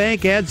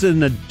SoftBank adds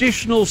an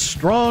additional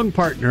strong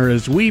partner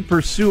as we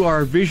pursue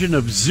our vision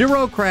of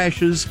zero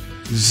crashes,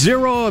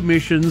 zero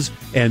emissions,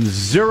 and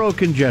zero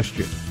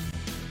congestion.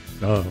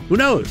 Who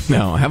knows?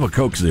 No, have a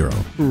Coke Zero.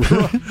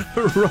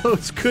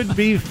 Roads could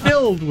be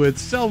filled with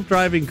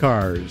self-driving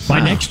cars. By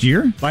next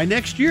year? By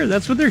next year.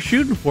 That's what they're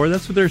shooting for.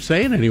 That's what they're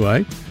saying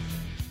anyway.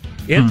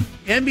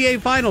 NBA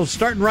Finals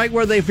starting right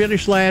where they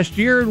finished last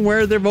year and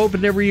where they've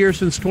opened every year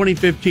since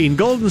 2015.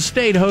 Golden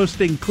State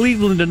hosting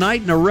Cleveland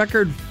tonight in a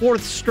record 4th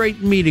straight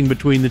meeting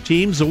between the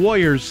teams. The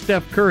Warriors'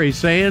 Steph Curry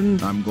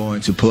saying, I'm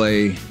going to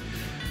play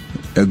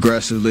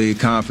aggressively,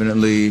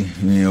 confidently,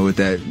 with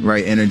that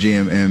right energy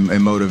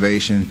and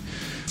motivation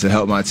to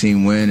help my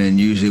team win. And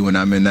usually when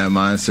I'm in that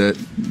mindset,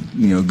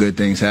 good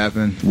things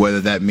happen.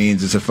 Whether that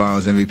means it's a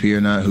Finals MVP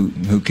or not,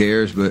 who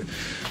cares? But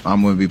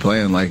I'm going to be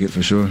playing like it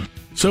for sure.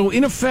 So,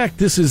 in effect,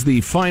 this is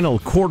the final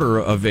quarter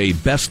of a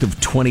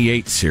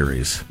best-of-28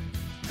 series.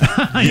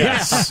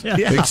 Yes.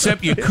 Yeah.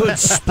 Except you could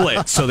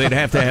split, so they'd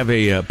have to have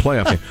a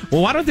playoff game.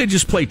 Well, why don't they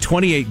just play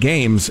 28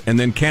 games and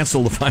then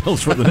cancel the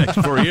finals for the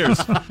next 4 years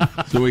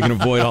so we can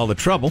avoid all the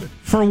trouble?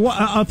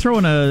 I'll throw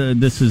in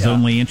this is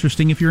only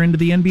interesting if you're into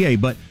the NBA,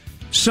 but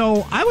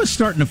so I was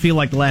starting to feel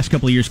like the last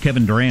couple of years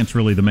Kevin Durant's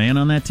really the man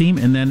on that team,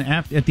 and then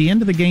at the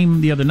end of the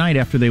game the other night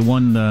after they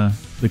won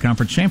the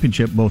conference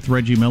championship, both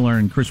Reggie Miller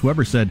and Chris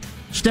Webber said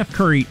Steph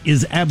Curry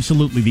is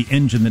absolutely the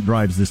engine that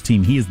drives this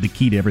team. He is the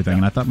key to everything.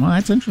 And I thought, well,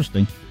 that's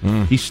interesting.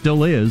 He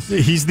still is.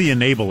 He's the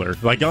enabler.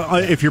 Like,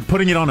 if you're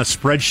putting it on a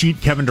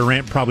spreadsheet, Kevin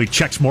Durant probably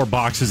checks more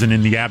boxes and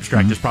in the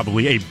abstract is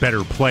probably a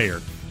better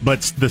player.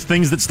 But the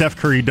things that Steph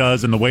Curry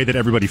does and the way that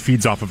everybody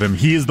feeds off of him,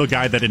 he is the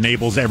guy that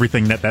enables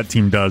everything that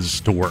team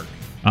does to work.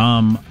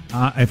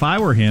 If I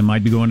were him,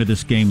 I'd be going to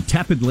this game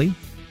tepidly.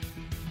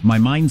 My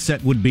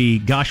mindset would be,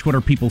 gosh, what are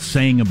people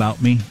saying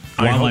about me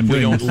while I'm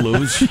doing this? I hope we don't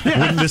lose.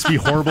 Wouldn't this be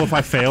horrible if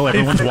I fail?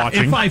 Everyone's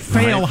watching. If I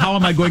fail, how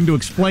am I going to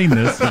explain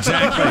this?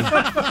 Exactly.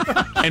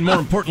 And more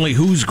importantly,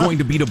 who's going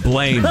to be to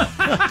blame?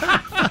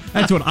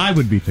 That's what I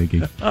would be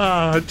thinking.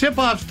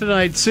 Tip-offs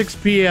tonight, 6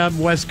 p.m.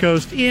 West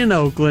Coast in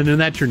Oakland,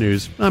 and that's your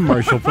news. I'm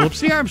Marshall Phillips,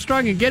 the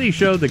Armstrong and Getty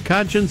Show, the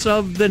conscience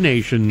of the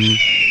nation.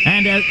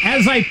 And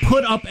as I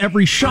put up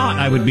every shot,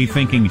 I would be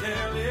thinking,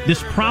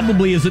 this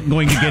probably isn't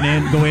going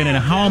to go in, and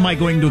how am I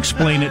going to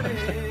explain it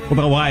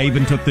Well, why I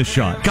even took this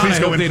shot. God, I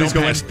hope they don't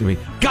pass to me.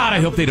 God,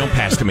 I hope they don't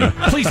pass to me.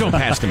 Please don't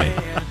pass to me.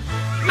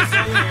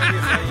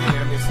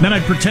 Then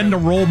I'd pretend to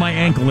roll my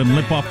ankle and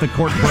limp off the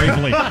court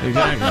bravely.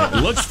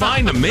 Exactly. Looks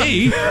fine to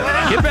me.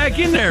 Get back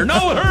in there.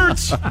 No, it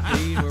hurts.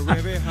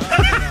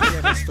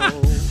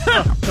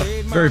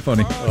 Very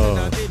funny.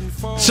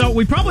 So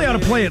we probably ought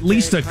to play at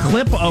least a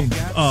clip of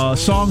a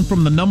song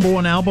from the number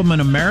one album in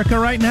America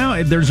right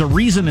now. There's a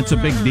reason it's a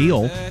big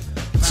deal.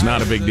 It's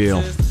not a big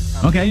deal.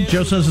 Okay,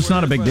 Joe says it's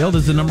not a big deal.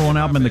 This is the number one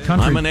album in the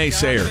country. I'm a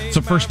naysayer. It's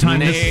the first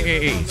time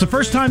it's the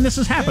first time this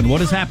has happened.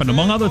 What has happened?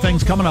 Among other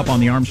things, coming up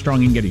on the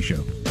Armstrong and Getty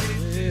Show.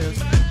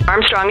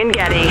 Armstrong and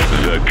Getty.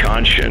 The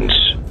conscience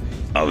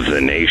of the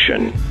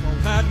nation.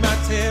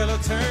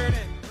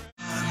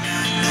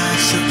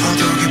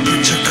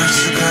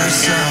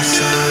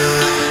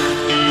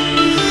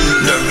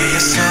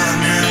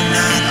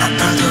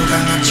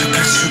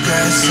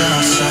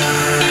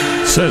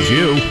 Says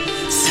you.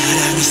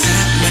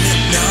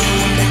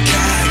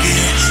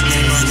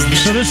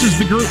 So this is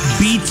the group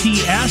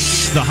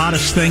BTS, the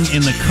hottest thing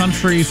in the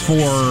country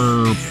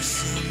for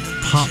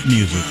pop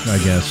music, I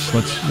guess.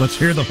 Let's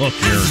hear the hook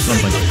here or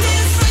something.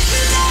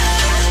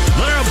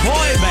 They're a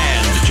boy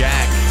band,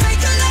 Jack.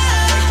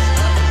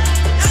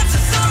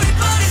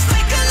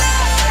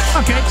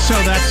 Okay, so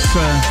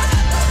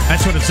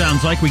that's what it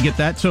sounds like. We get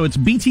that. So it's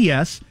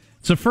BTS.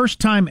 It's the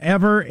first time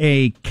ever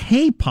a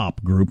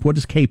K-pop group. What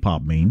does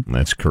K-pop mean?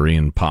 That's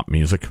Korean pop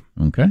music.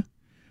 Okay.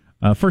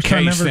 First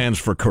time ever stands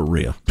for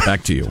Korea.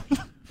 Back to you.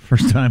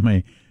 First time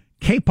a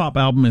K-pop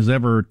album has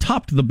ever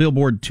topped the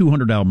Billboard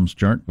 200 albums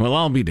chart. Well,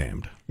 I'll be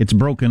damned. It's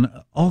broken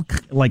all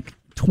like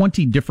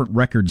 20 different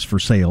records for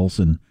sales,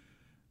 and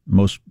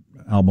most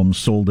albums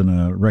sold in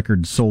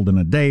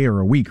a day or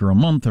a week or a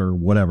month or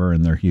whatever,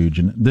 and they're huge.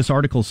 And this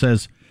article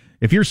says,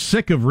 if you're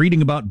sick of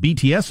reading about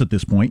BTS at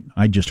this point,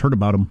 I just heard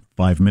about them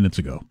 5 minutes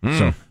ago.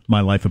 So my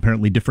life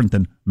apparently different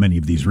than many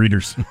of these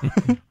readers.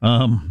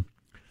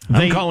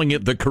 I'm calling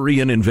it the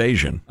Korean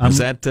invasion. Has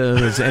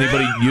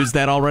anybody used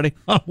that already?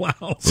 Oh,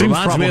 wow.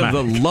 Reminds me of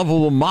the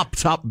lovable Mop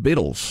Top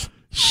Beatles.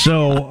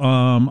 So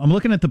I'm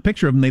looking at the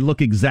picture of them. They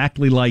look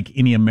exactly like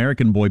any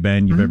American boy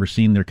band you've ever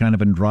seen. They're kind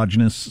of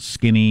androgynous,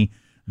 skinny.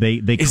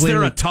 Is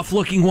there a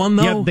tough-looking one,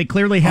 though? Yeah, they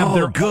clearly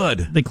have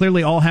good. They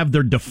clearly all have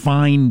their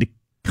defined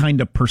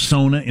kind of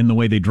persona in the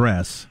way they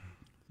dress.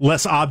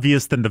 Less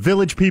obvious than the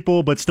Village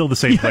People, but still the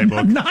same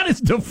playbook. Not as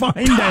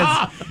defined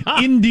as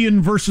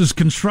Indian versus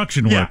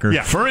construction worker.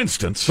 Yeah. For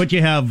instance. But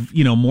you have,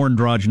 more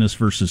androgynous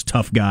versus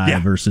tough guy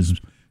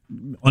versus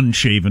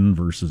unshaven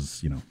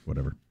versus,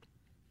 whatever.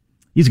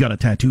 He's got a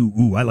tattoo.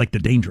 Ooh, I like the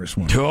dangerous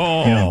one.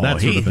 Oh,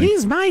 that sort of thing.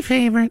 He's my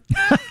favorite.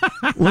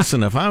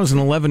 Listen, if I was an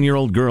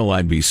 11-year-old girl,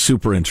 I'd be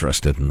super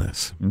interested in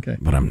this. Okay.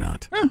 But I'm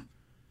not.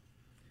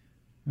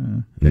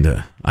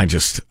 And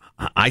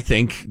I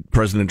think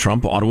President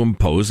Trump ought to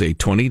impose a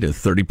 20 to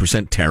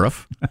 30%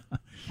 tariff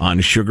on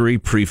sugary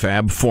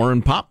prefab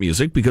foreign pop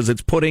music because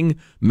it's putting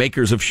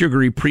makers of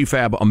sugary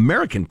prefab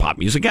American pop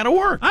music out of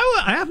work.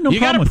 I have no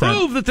problem with that. You got to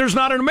prove that there's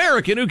not an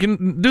American who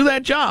can do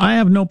that job. I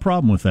have no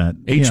problem with that.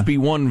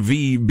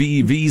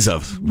 HB1VB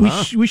visa.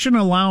 We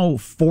shouldn't allow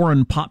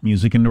foreign pop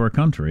music into our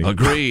country.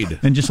 Agreed.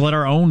 And just let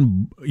our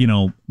own,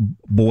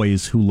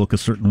 boys who look a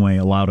certain way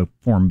allow to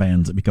form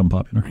bands that become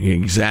popular.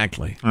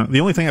 Exactly. The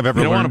only thing I've ever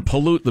learned... You don't want to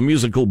pollute the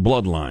musical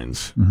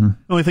bloodlines. Mm-hmm. The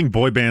only thing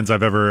boy bands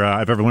I've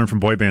ever learned from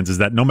boy bands is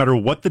that no matter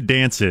what the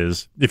dance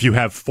is, if you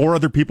have 4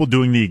 other people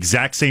doing the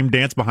exact same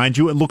dance behind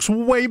you, it looks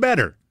way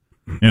better.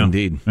 Yeah.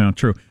 Indeed. Yeah,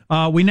 true.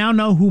 We now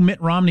know who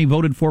Mitt Romney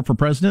voted for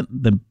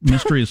president. The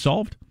mystery is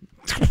solved.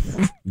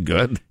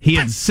 Good. He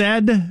had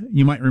said,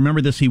 you might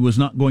remember this, he was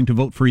not going to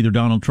vote for either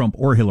Donald Trump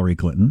or Hillary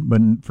Clinton,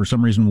 but for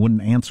some reason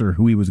wouldn't answer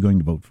who he was going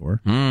to vote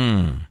for.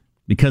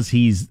 Because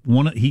he's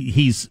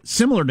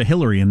similar to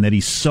Hillary in that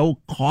he's so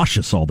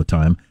cautious all the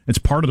time. It's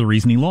part of the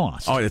reason he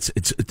lost. Oh, it's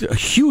a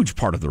huge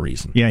part of the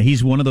reason. Yeah,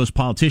 he's one of those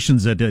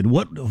politicians that did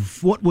what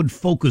would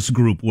focus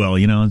group well,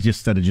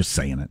 instead of just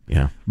saying it.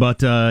 Yeah.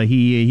 But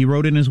he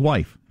wrote in his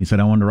wife. He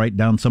said, I wanted to write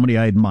down somebody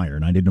I admire,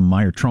 and I didn't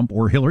admire Trump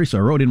or Hillary, so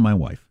I wrote in my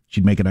wife.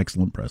 She'd make an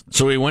excellent president.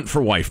 So he went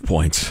for wife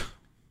points.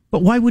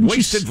 But why wouldn't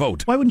Wasted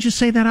vote. Why wouldn't you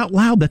say that out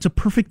loud? That's a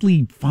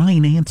perfectly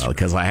fine answer.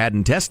 Because I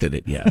hadn't tested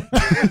it yet.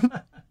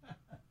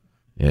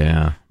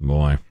 Yeah,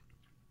 boy.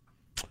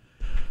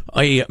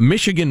 A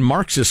Michigan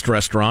Marxist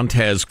restaurant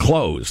has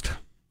closed.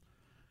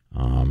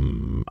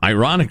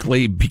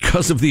 Ironically,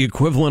 because of the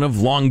equivalent of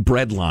long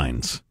bread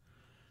lines.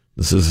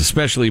 This is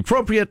especially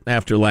appropriate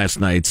after last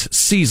night's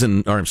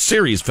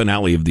series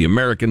finale of The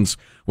Americans,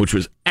 which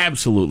was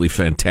absolutely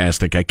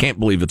fantastic. I can't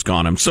believe it's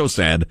gone. I'm so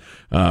sad.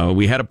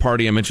 We had a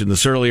party. I mentioned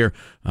this earlier.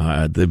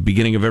 At the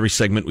beginning of every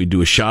segment, we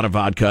do a shot of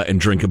vodka and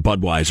drink a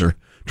Budweiser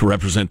to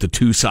represent the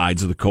two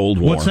sides of the Cold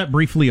War. What's that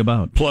briefly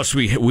about? Plus,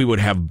 we would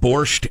have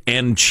borscht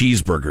and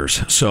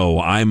cheeseburgers.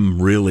 So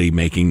I'm really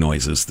making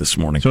noises this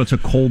morning. So it's a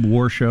Cold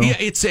War show? Yeah,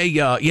 it's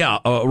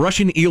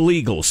Russian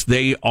illegals.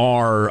 They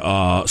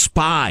are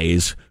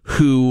spies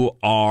who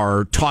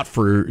are taught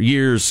for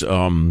years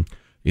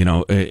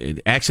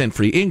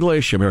accent-free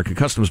English, American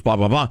customs, blah,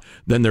 blah, blah.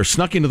 Then they're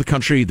snuck into the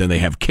country. Then they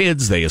have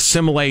kids. They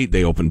assimilate.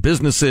 They open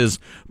businesses.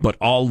 But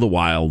all the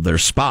while, they're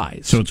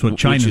spies. So it's what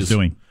China's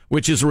doing.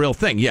 Which is a real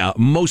thing. Yeah,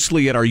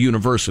 mostly at our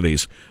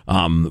universities.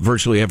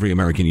 Virtually every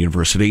American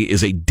university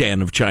is a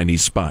den of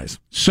Chinese spies.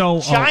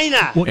 So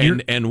China!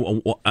 And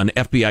an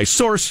FBI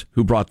source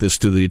who brought this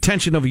to the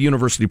attention of a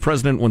university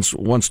president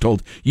once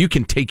told, you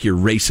can take your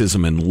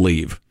racism and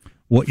leave.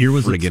 What year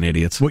was Friggin'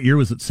 idiots. What year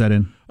was it set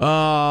in?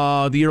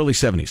 The early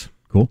 70s.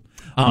 Cool.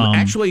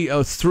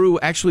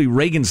 Actually,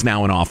 Reagan's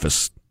now in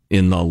office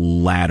in the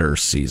latter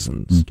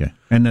seasons. Okay.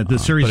 And the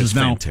series is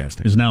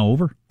now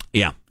over?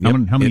 Yeah. How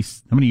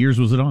many years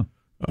was it on?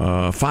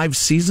 5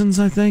 seasons,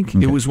 I think.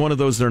 Okay. It was one of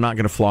those, they're not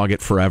going to flog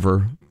it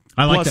forever.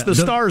 I like Plus, that. the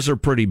stars are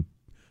pretty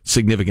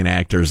significant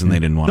actors, and they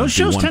didn't want to those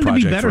do shows one tend to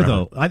be better,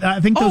 forever. though.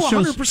 I think those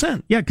shows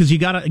 100%. Yeah, because you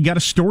got a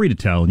story to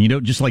tell, and you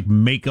don't just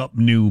make up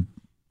new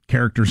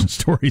characters and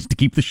stories to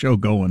keep the show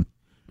going.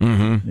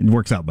 Mm-hmm. It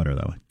works out better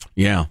that way.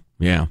 Yeah.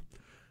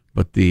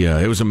 But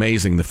it was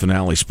amazing, the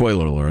finale.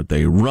 Spoiler alert,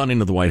 they run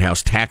into the White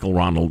House, tackle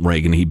Ronald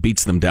Reagan. He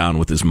beats them down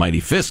with his mighty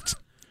fists,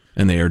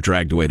 and they are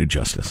dragged away to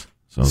justice.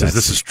 So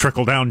this is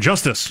trickle-down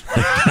justice.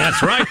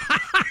 That's right.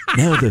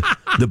 Now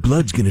the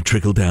blood's going to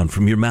trickle down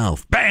from your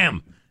mouth.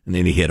 Bam! And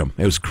then he hit him.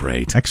 It was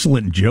great.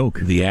 Excellent joke.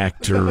 The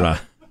actor...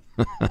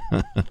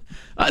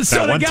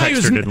 so the guy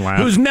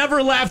who's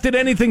never laughed at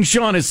anything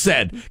Sean has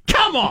said.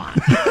 Come on!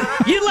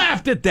 You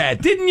laughed at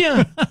that, didn't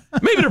you?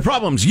 Maybe the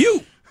problem's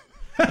you.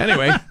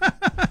 Anyway,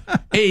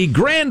 a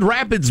Grand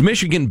Rapids,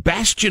 Michigan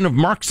bastion of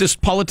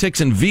Marxist politics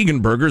and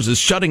vegan burgers is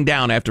shutting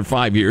down after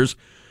 5 years.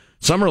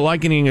 Some are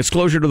likening its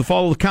closure to the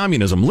fall of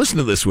communism. Listen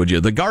to this, would you?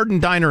 The Garden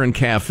Diner and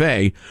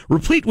Cafe,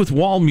 replete with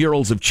wall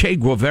murals of Che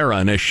Guevara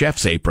in a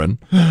chef's apron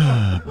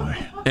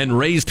and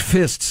raised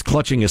fists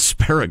clutching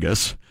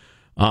asparagus.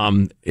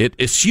 It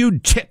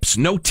eschewed tips,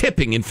 no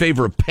tipping, in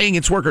favor of paying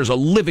its workers a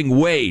living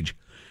wage.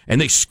 And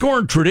they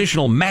scorned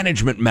traditional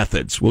management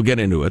methods. We'll get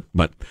into it,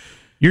 but...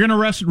 You're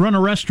going to run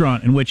a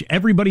restaurant in which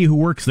everybody who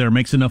works there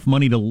makes enough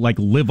money to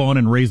live on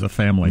and raise a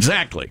family.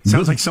 Exactly.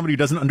 Sounds like somebody who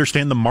doesn't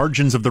understand the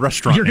margins of the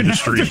restaurant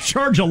industry. You're going to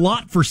charge a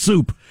lot for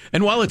soup.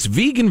 And while its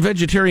vegan,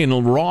 vegetarian,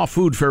 and raw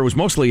food fare was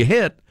mostly a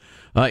hit,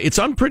 its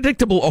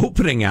unpredictable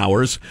opening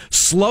hours,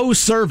 slow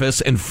service,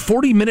 and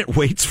 40-minute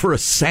waits for a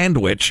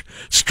sandwich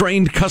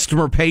strained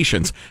customer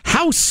patience.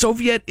 How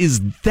Soviet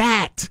is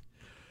that?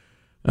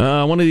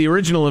 One of the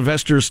original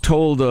investors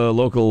told a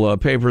local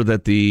paper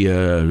that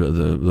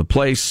the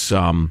place,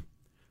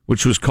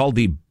 which was called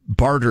the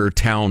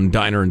Bartertown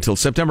Diner until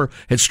September,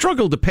 had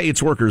struggled to pay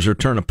its workers or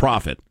turn a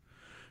profit.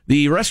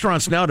 The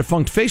restaurant's now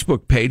defunct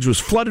Facebook page was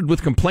flooded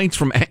with complaints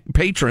from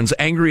patrons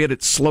angry at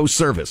its slow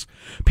service.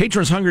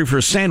 Patrons hungry for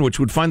a sandwich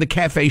would find the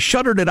cafe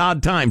shuttered at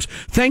odd times,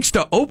 thanks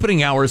to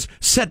opening hours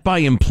set by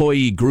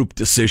employee group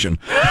decision.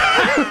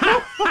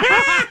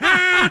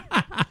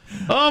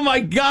 Oh, my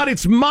God,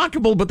 it's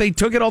mockable, but they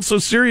took it all so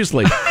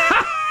seriously.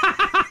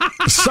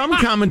 Some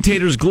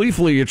commentators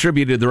gleefully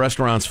attributed the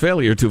restaurant's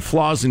failure to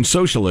flaws in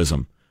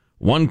socialism.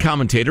 One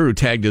commentator, who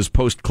tagged as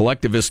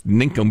post-collectivist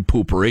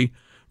nincompoopery,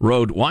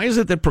 wrote, "Why is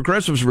it that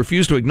progressives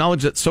refuse to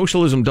acknowledge that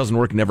socialism doesn't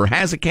work, never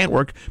has, it can't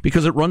work,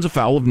 because it runs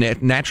afoul of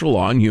natural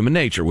law and human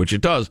nature," which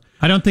it does.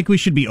 I don't think we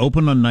should be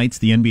open on nights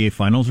the NBA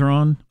Finals are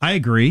on. I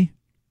agree.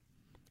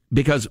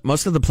 Because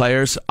most of the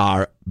players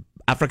are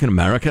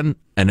African-American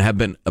and have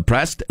been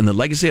oppressed in the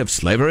legacy of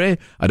slavery.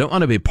 I don't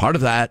want to be part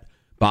of that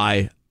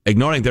by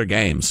ignoring their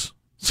games.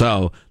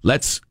 So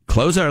let's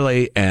close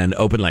early and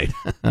open late.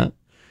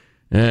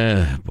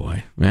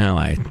 Boy. Well,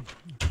 I'm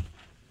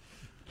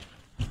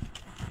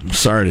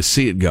sorry to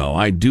see it go.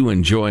 I do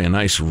enjoy a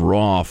nice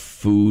raw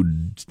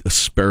food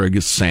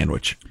asparagus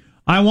sandwich.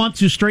 I want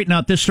to straighten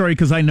out this story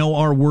because I know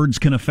our words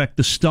can affect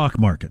the stock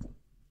market.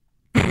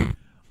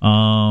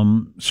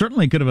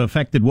 Certainly could have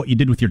affected what you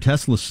did with your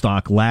Tesla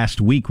stock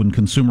last week when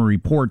Consumer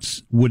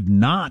Reports would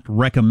not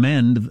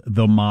recommend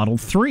the Model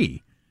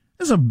 3.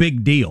 This is a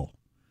big deal.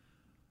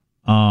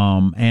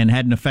 And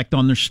had an effect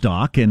on their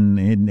stock, and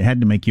it had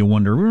to make you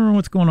wonder,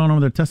 what's going on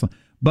with their Tesla.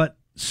 But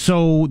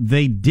so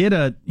they did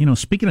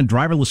speaking of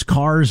driverless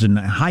cars and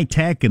high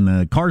tech and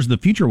the cars of the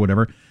future or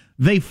whatever,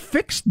 they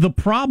fixed the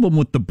problem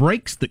with the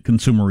brakes that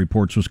Consumer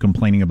Reports was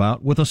complaining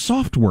about with a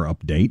software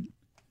update.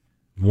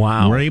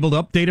 Wow. We're able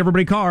to update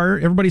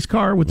everybody's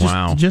car with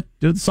just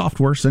do the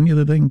software, send you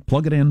the thing,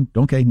 plug it in.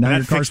 Okay, now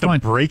your car's fine. That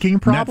fixed the braking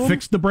problem? That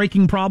fixed the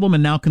braking problem,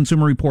 and now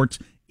Consumer Reports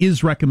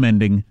is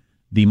recommending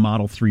the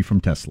Model 3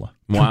 from Tesla.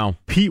 Wow.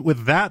 Compete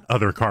with that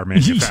other car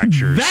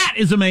manufacturers. That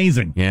is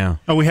amazing. Yeah.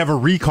 Oh, we have a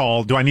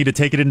recall. Do I need to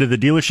take it into the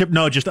dealership?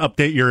 No, just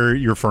update your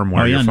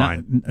firmware. You're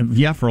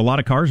fine. For a lot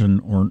of cars,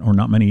 or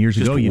not many years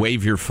ago. Just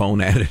wave your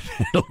phone at it.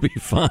 It'll be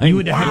fine. You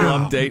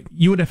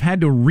would have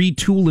had to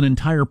retool an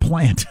entire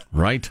plant.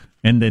 Right.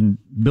 And then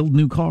build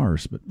new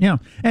cars. But yeah.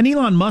 And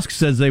Elon Musk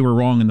says they were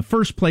wrong. In the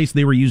first place,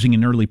 they were using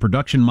an early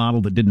production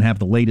model that didn't have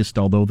the latest,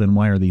 although then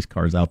why are these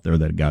cars out there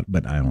that got,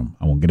 but I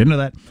won't get into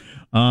that.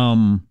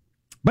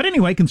 But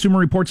anyway, Consumer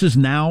Reports is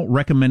now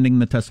recommending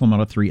the Tesla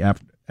Model 3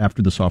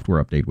 after the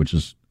software update, which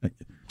is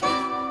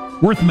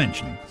worth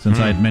mentioning, since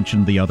I had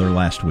mentioned the other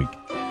last week.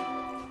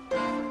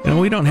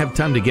 We don't have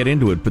time to get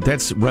into it, but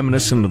that's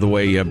reminiscent of the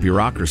way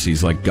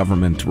bureaucracies like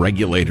government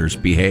regulators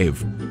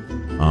behave.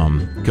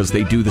 Because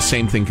they do the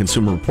same thing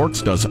Consumer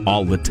Reports does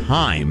all the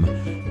time,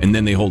 and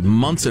then they hold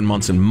months and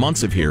months and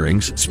months of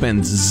hearings,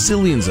 spend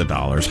zillions of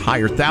dollars,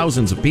 hire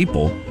thousands of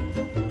people,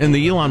 and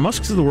the Elon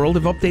Musks of the world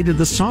have updated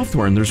the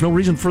software, and there's no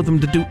reason for them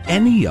to do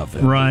any of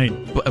it. Right.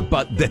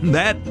 But then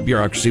that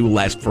bureaucracy will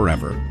last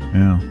forever.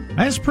 Yeah.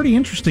 That's pretty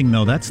interesting,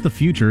 though. That's the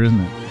future, isn't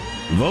it?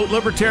 Vote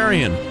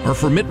Libertarian, or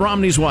for Mitt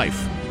Romney's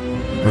wife,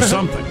 or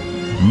something.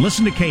 And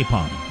listen to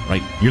K-pop.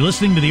 Right. You're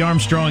listening to the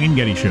Armstrong and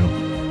Getty Show.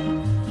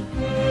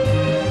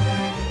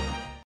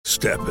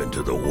 Step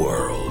into the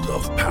world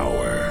of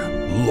power,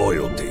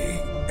 loyalty,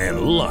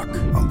 and luck.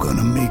 I'm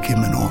gonna make him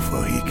an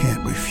offer he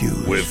can't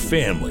refuse. With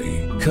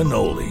family,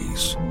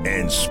 cannolis,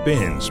 and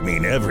spins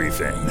mean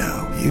everything.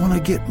 Now, you wanna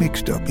get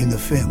mixed up in the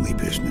family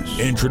business.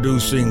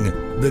 Introducing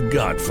The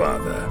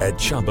Godfather at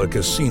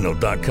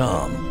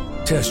ChumbaCasino.com.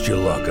 Test your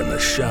luck in the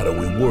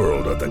shadowy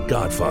world of The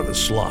Godfather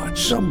slot.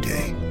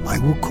 Someday, I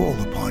will call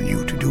upon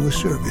you to do a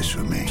service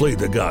for me. Play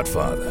The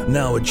Godfather,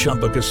 now at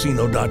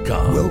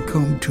ChumbaCasino.com.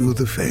 Welcome to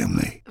the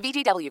family.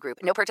 VGW Group.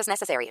 No purchase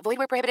necessary. Void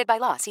where prohibited by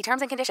law. See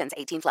terms and conditions.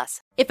 18+.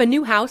 If a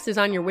new house is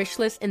on your wish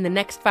list in the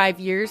next 5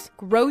 years,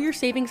 grow your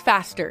savings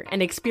faster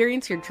and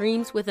experience your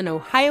dreams with an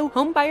Ohio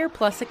Homebuyer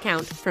Plus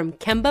account from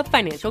Kemba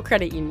Financial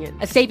Credit Union.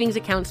 A savings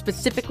account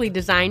specifically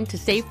designed to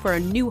save for a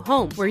new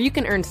home, where you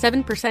can earn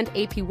 7%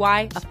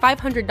 APY, a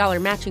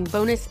 $500 matching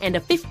bonus, and a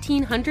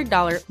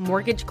 $1,500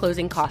 mortgage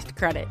closing cost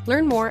credit.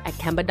 Learn more at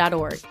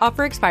Kemba.org.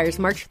 Offer expires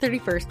March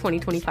 31st,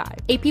 2025.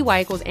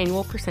 APY equals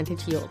annual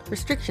percentage yield.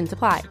 Restrictions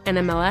apply.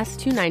 NMLS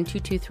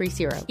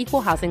 292230.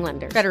 Equal housing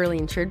lender. Federally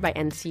insured by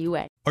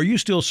NCUA. Are you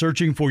still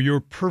searching for your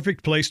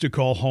perfect place to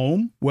call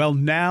home? Well,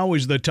 now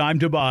is the time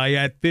to buy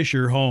at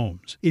Fisher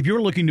Homes. If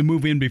you're looking to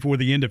move in before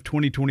the end of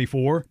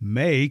 2024,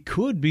 May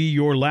could be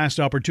your last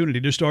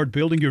opportunity to start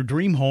building your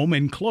dream home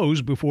and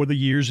close before the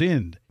year's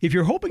end. If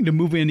you're hoping to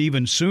move in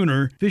even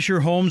sooner,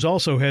 Fisher Homes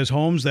also has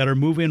homes that are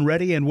move-in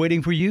ready and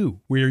waiting for you,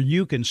 where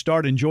you can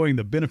start enjoying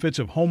the benefits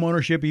of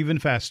homeownership even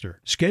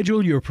faster.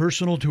 Schedule your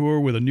personal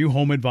tour with a new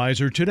home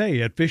advisor today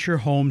at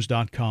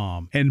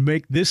FisherHomes.com and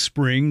make this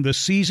spring the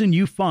season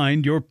you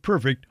find your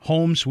perfect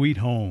home sweet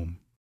home.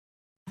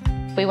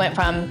 We went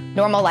from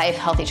normal life,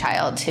 healthy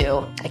child to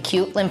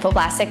acute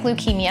lymphoblastic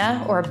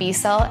leukemia, or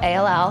B-cell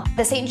ALL.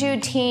 The St.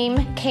 Jude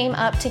team came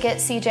up to get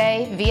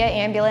CJ via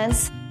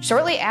ambulance.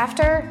 Shortly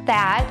after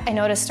that, I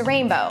noticed a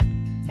rainbow.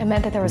 It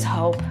meant that there was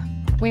hope.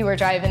 We were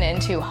driving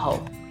into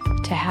hope.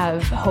 To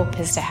have hope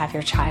is to have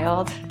your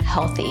child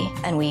healthy,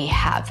 and we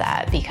have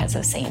that because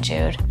of St.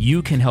 Jude.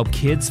 You can help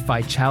kids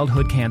fight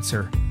childhood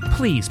cancer.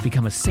 Please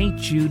become a St.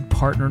 Jude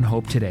Partner in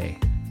Hope today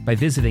by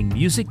visiting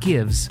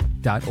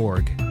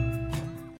musicgives.org.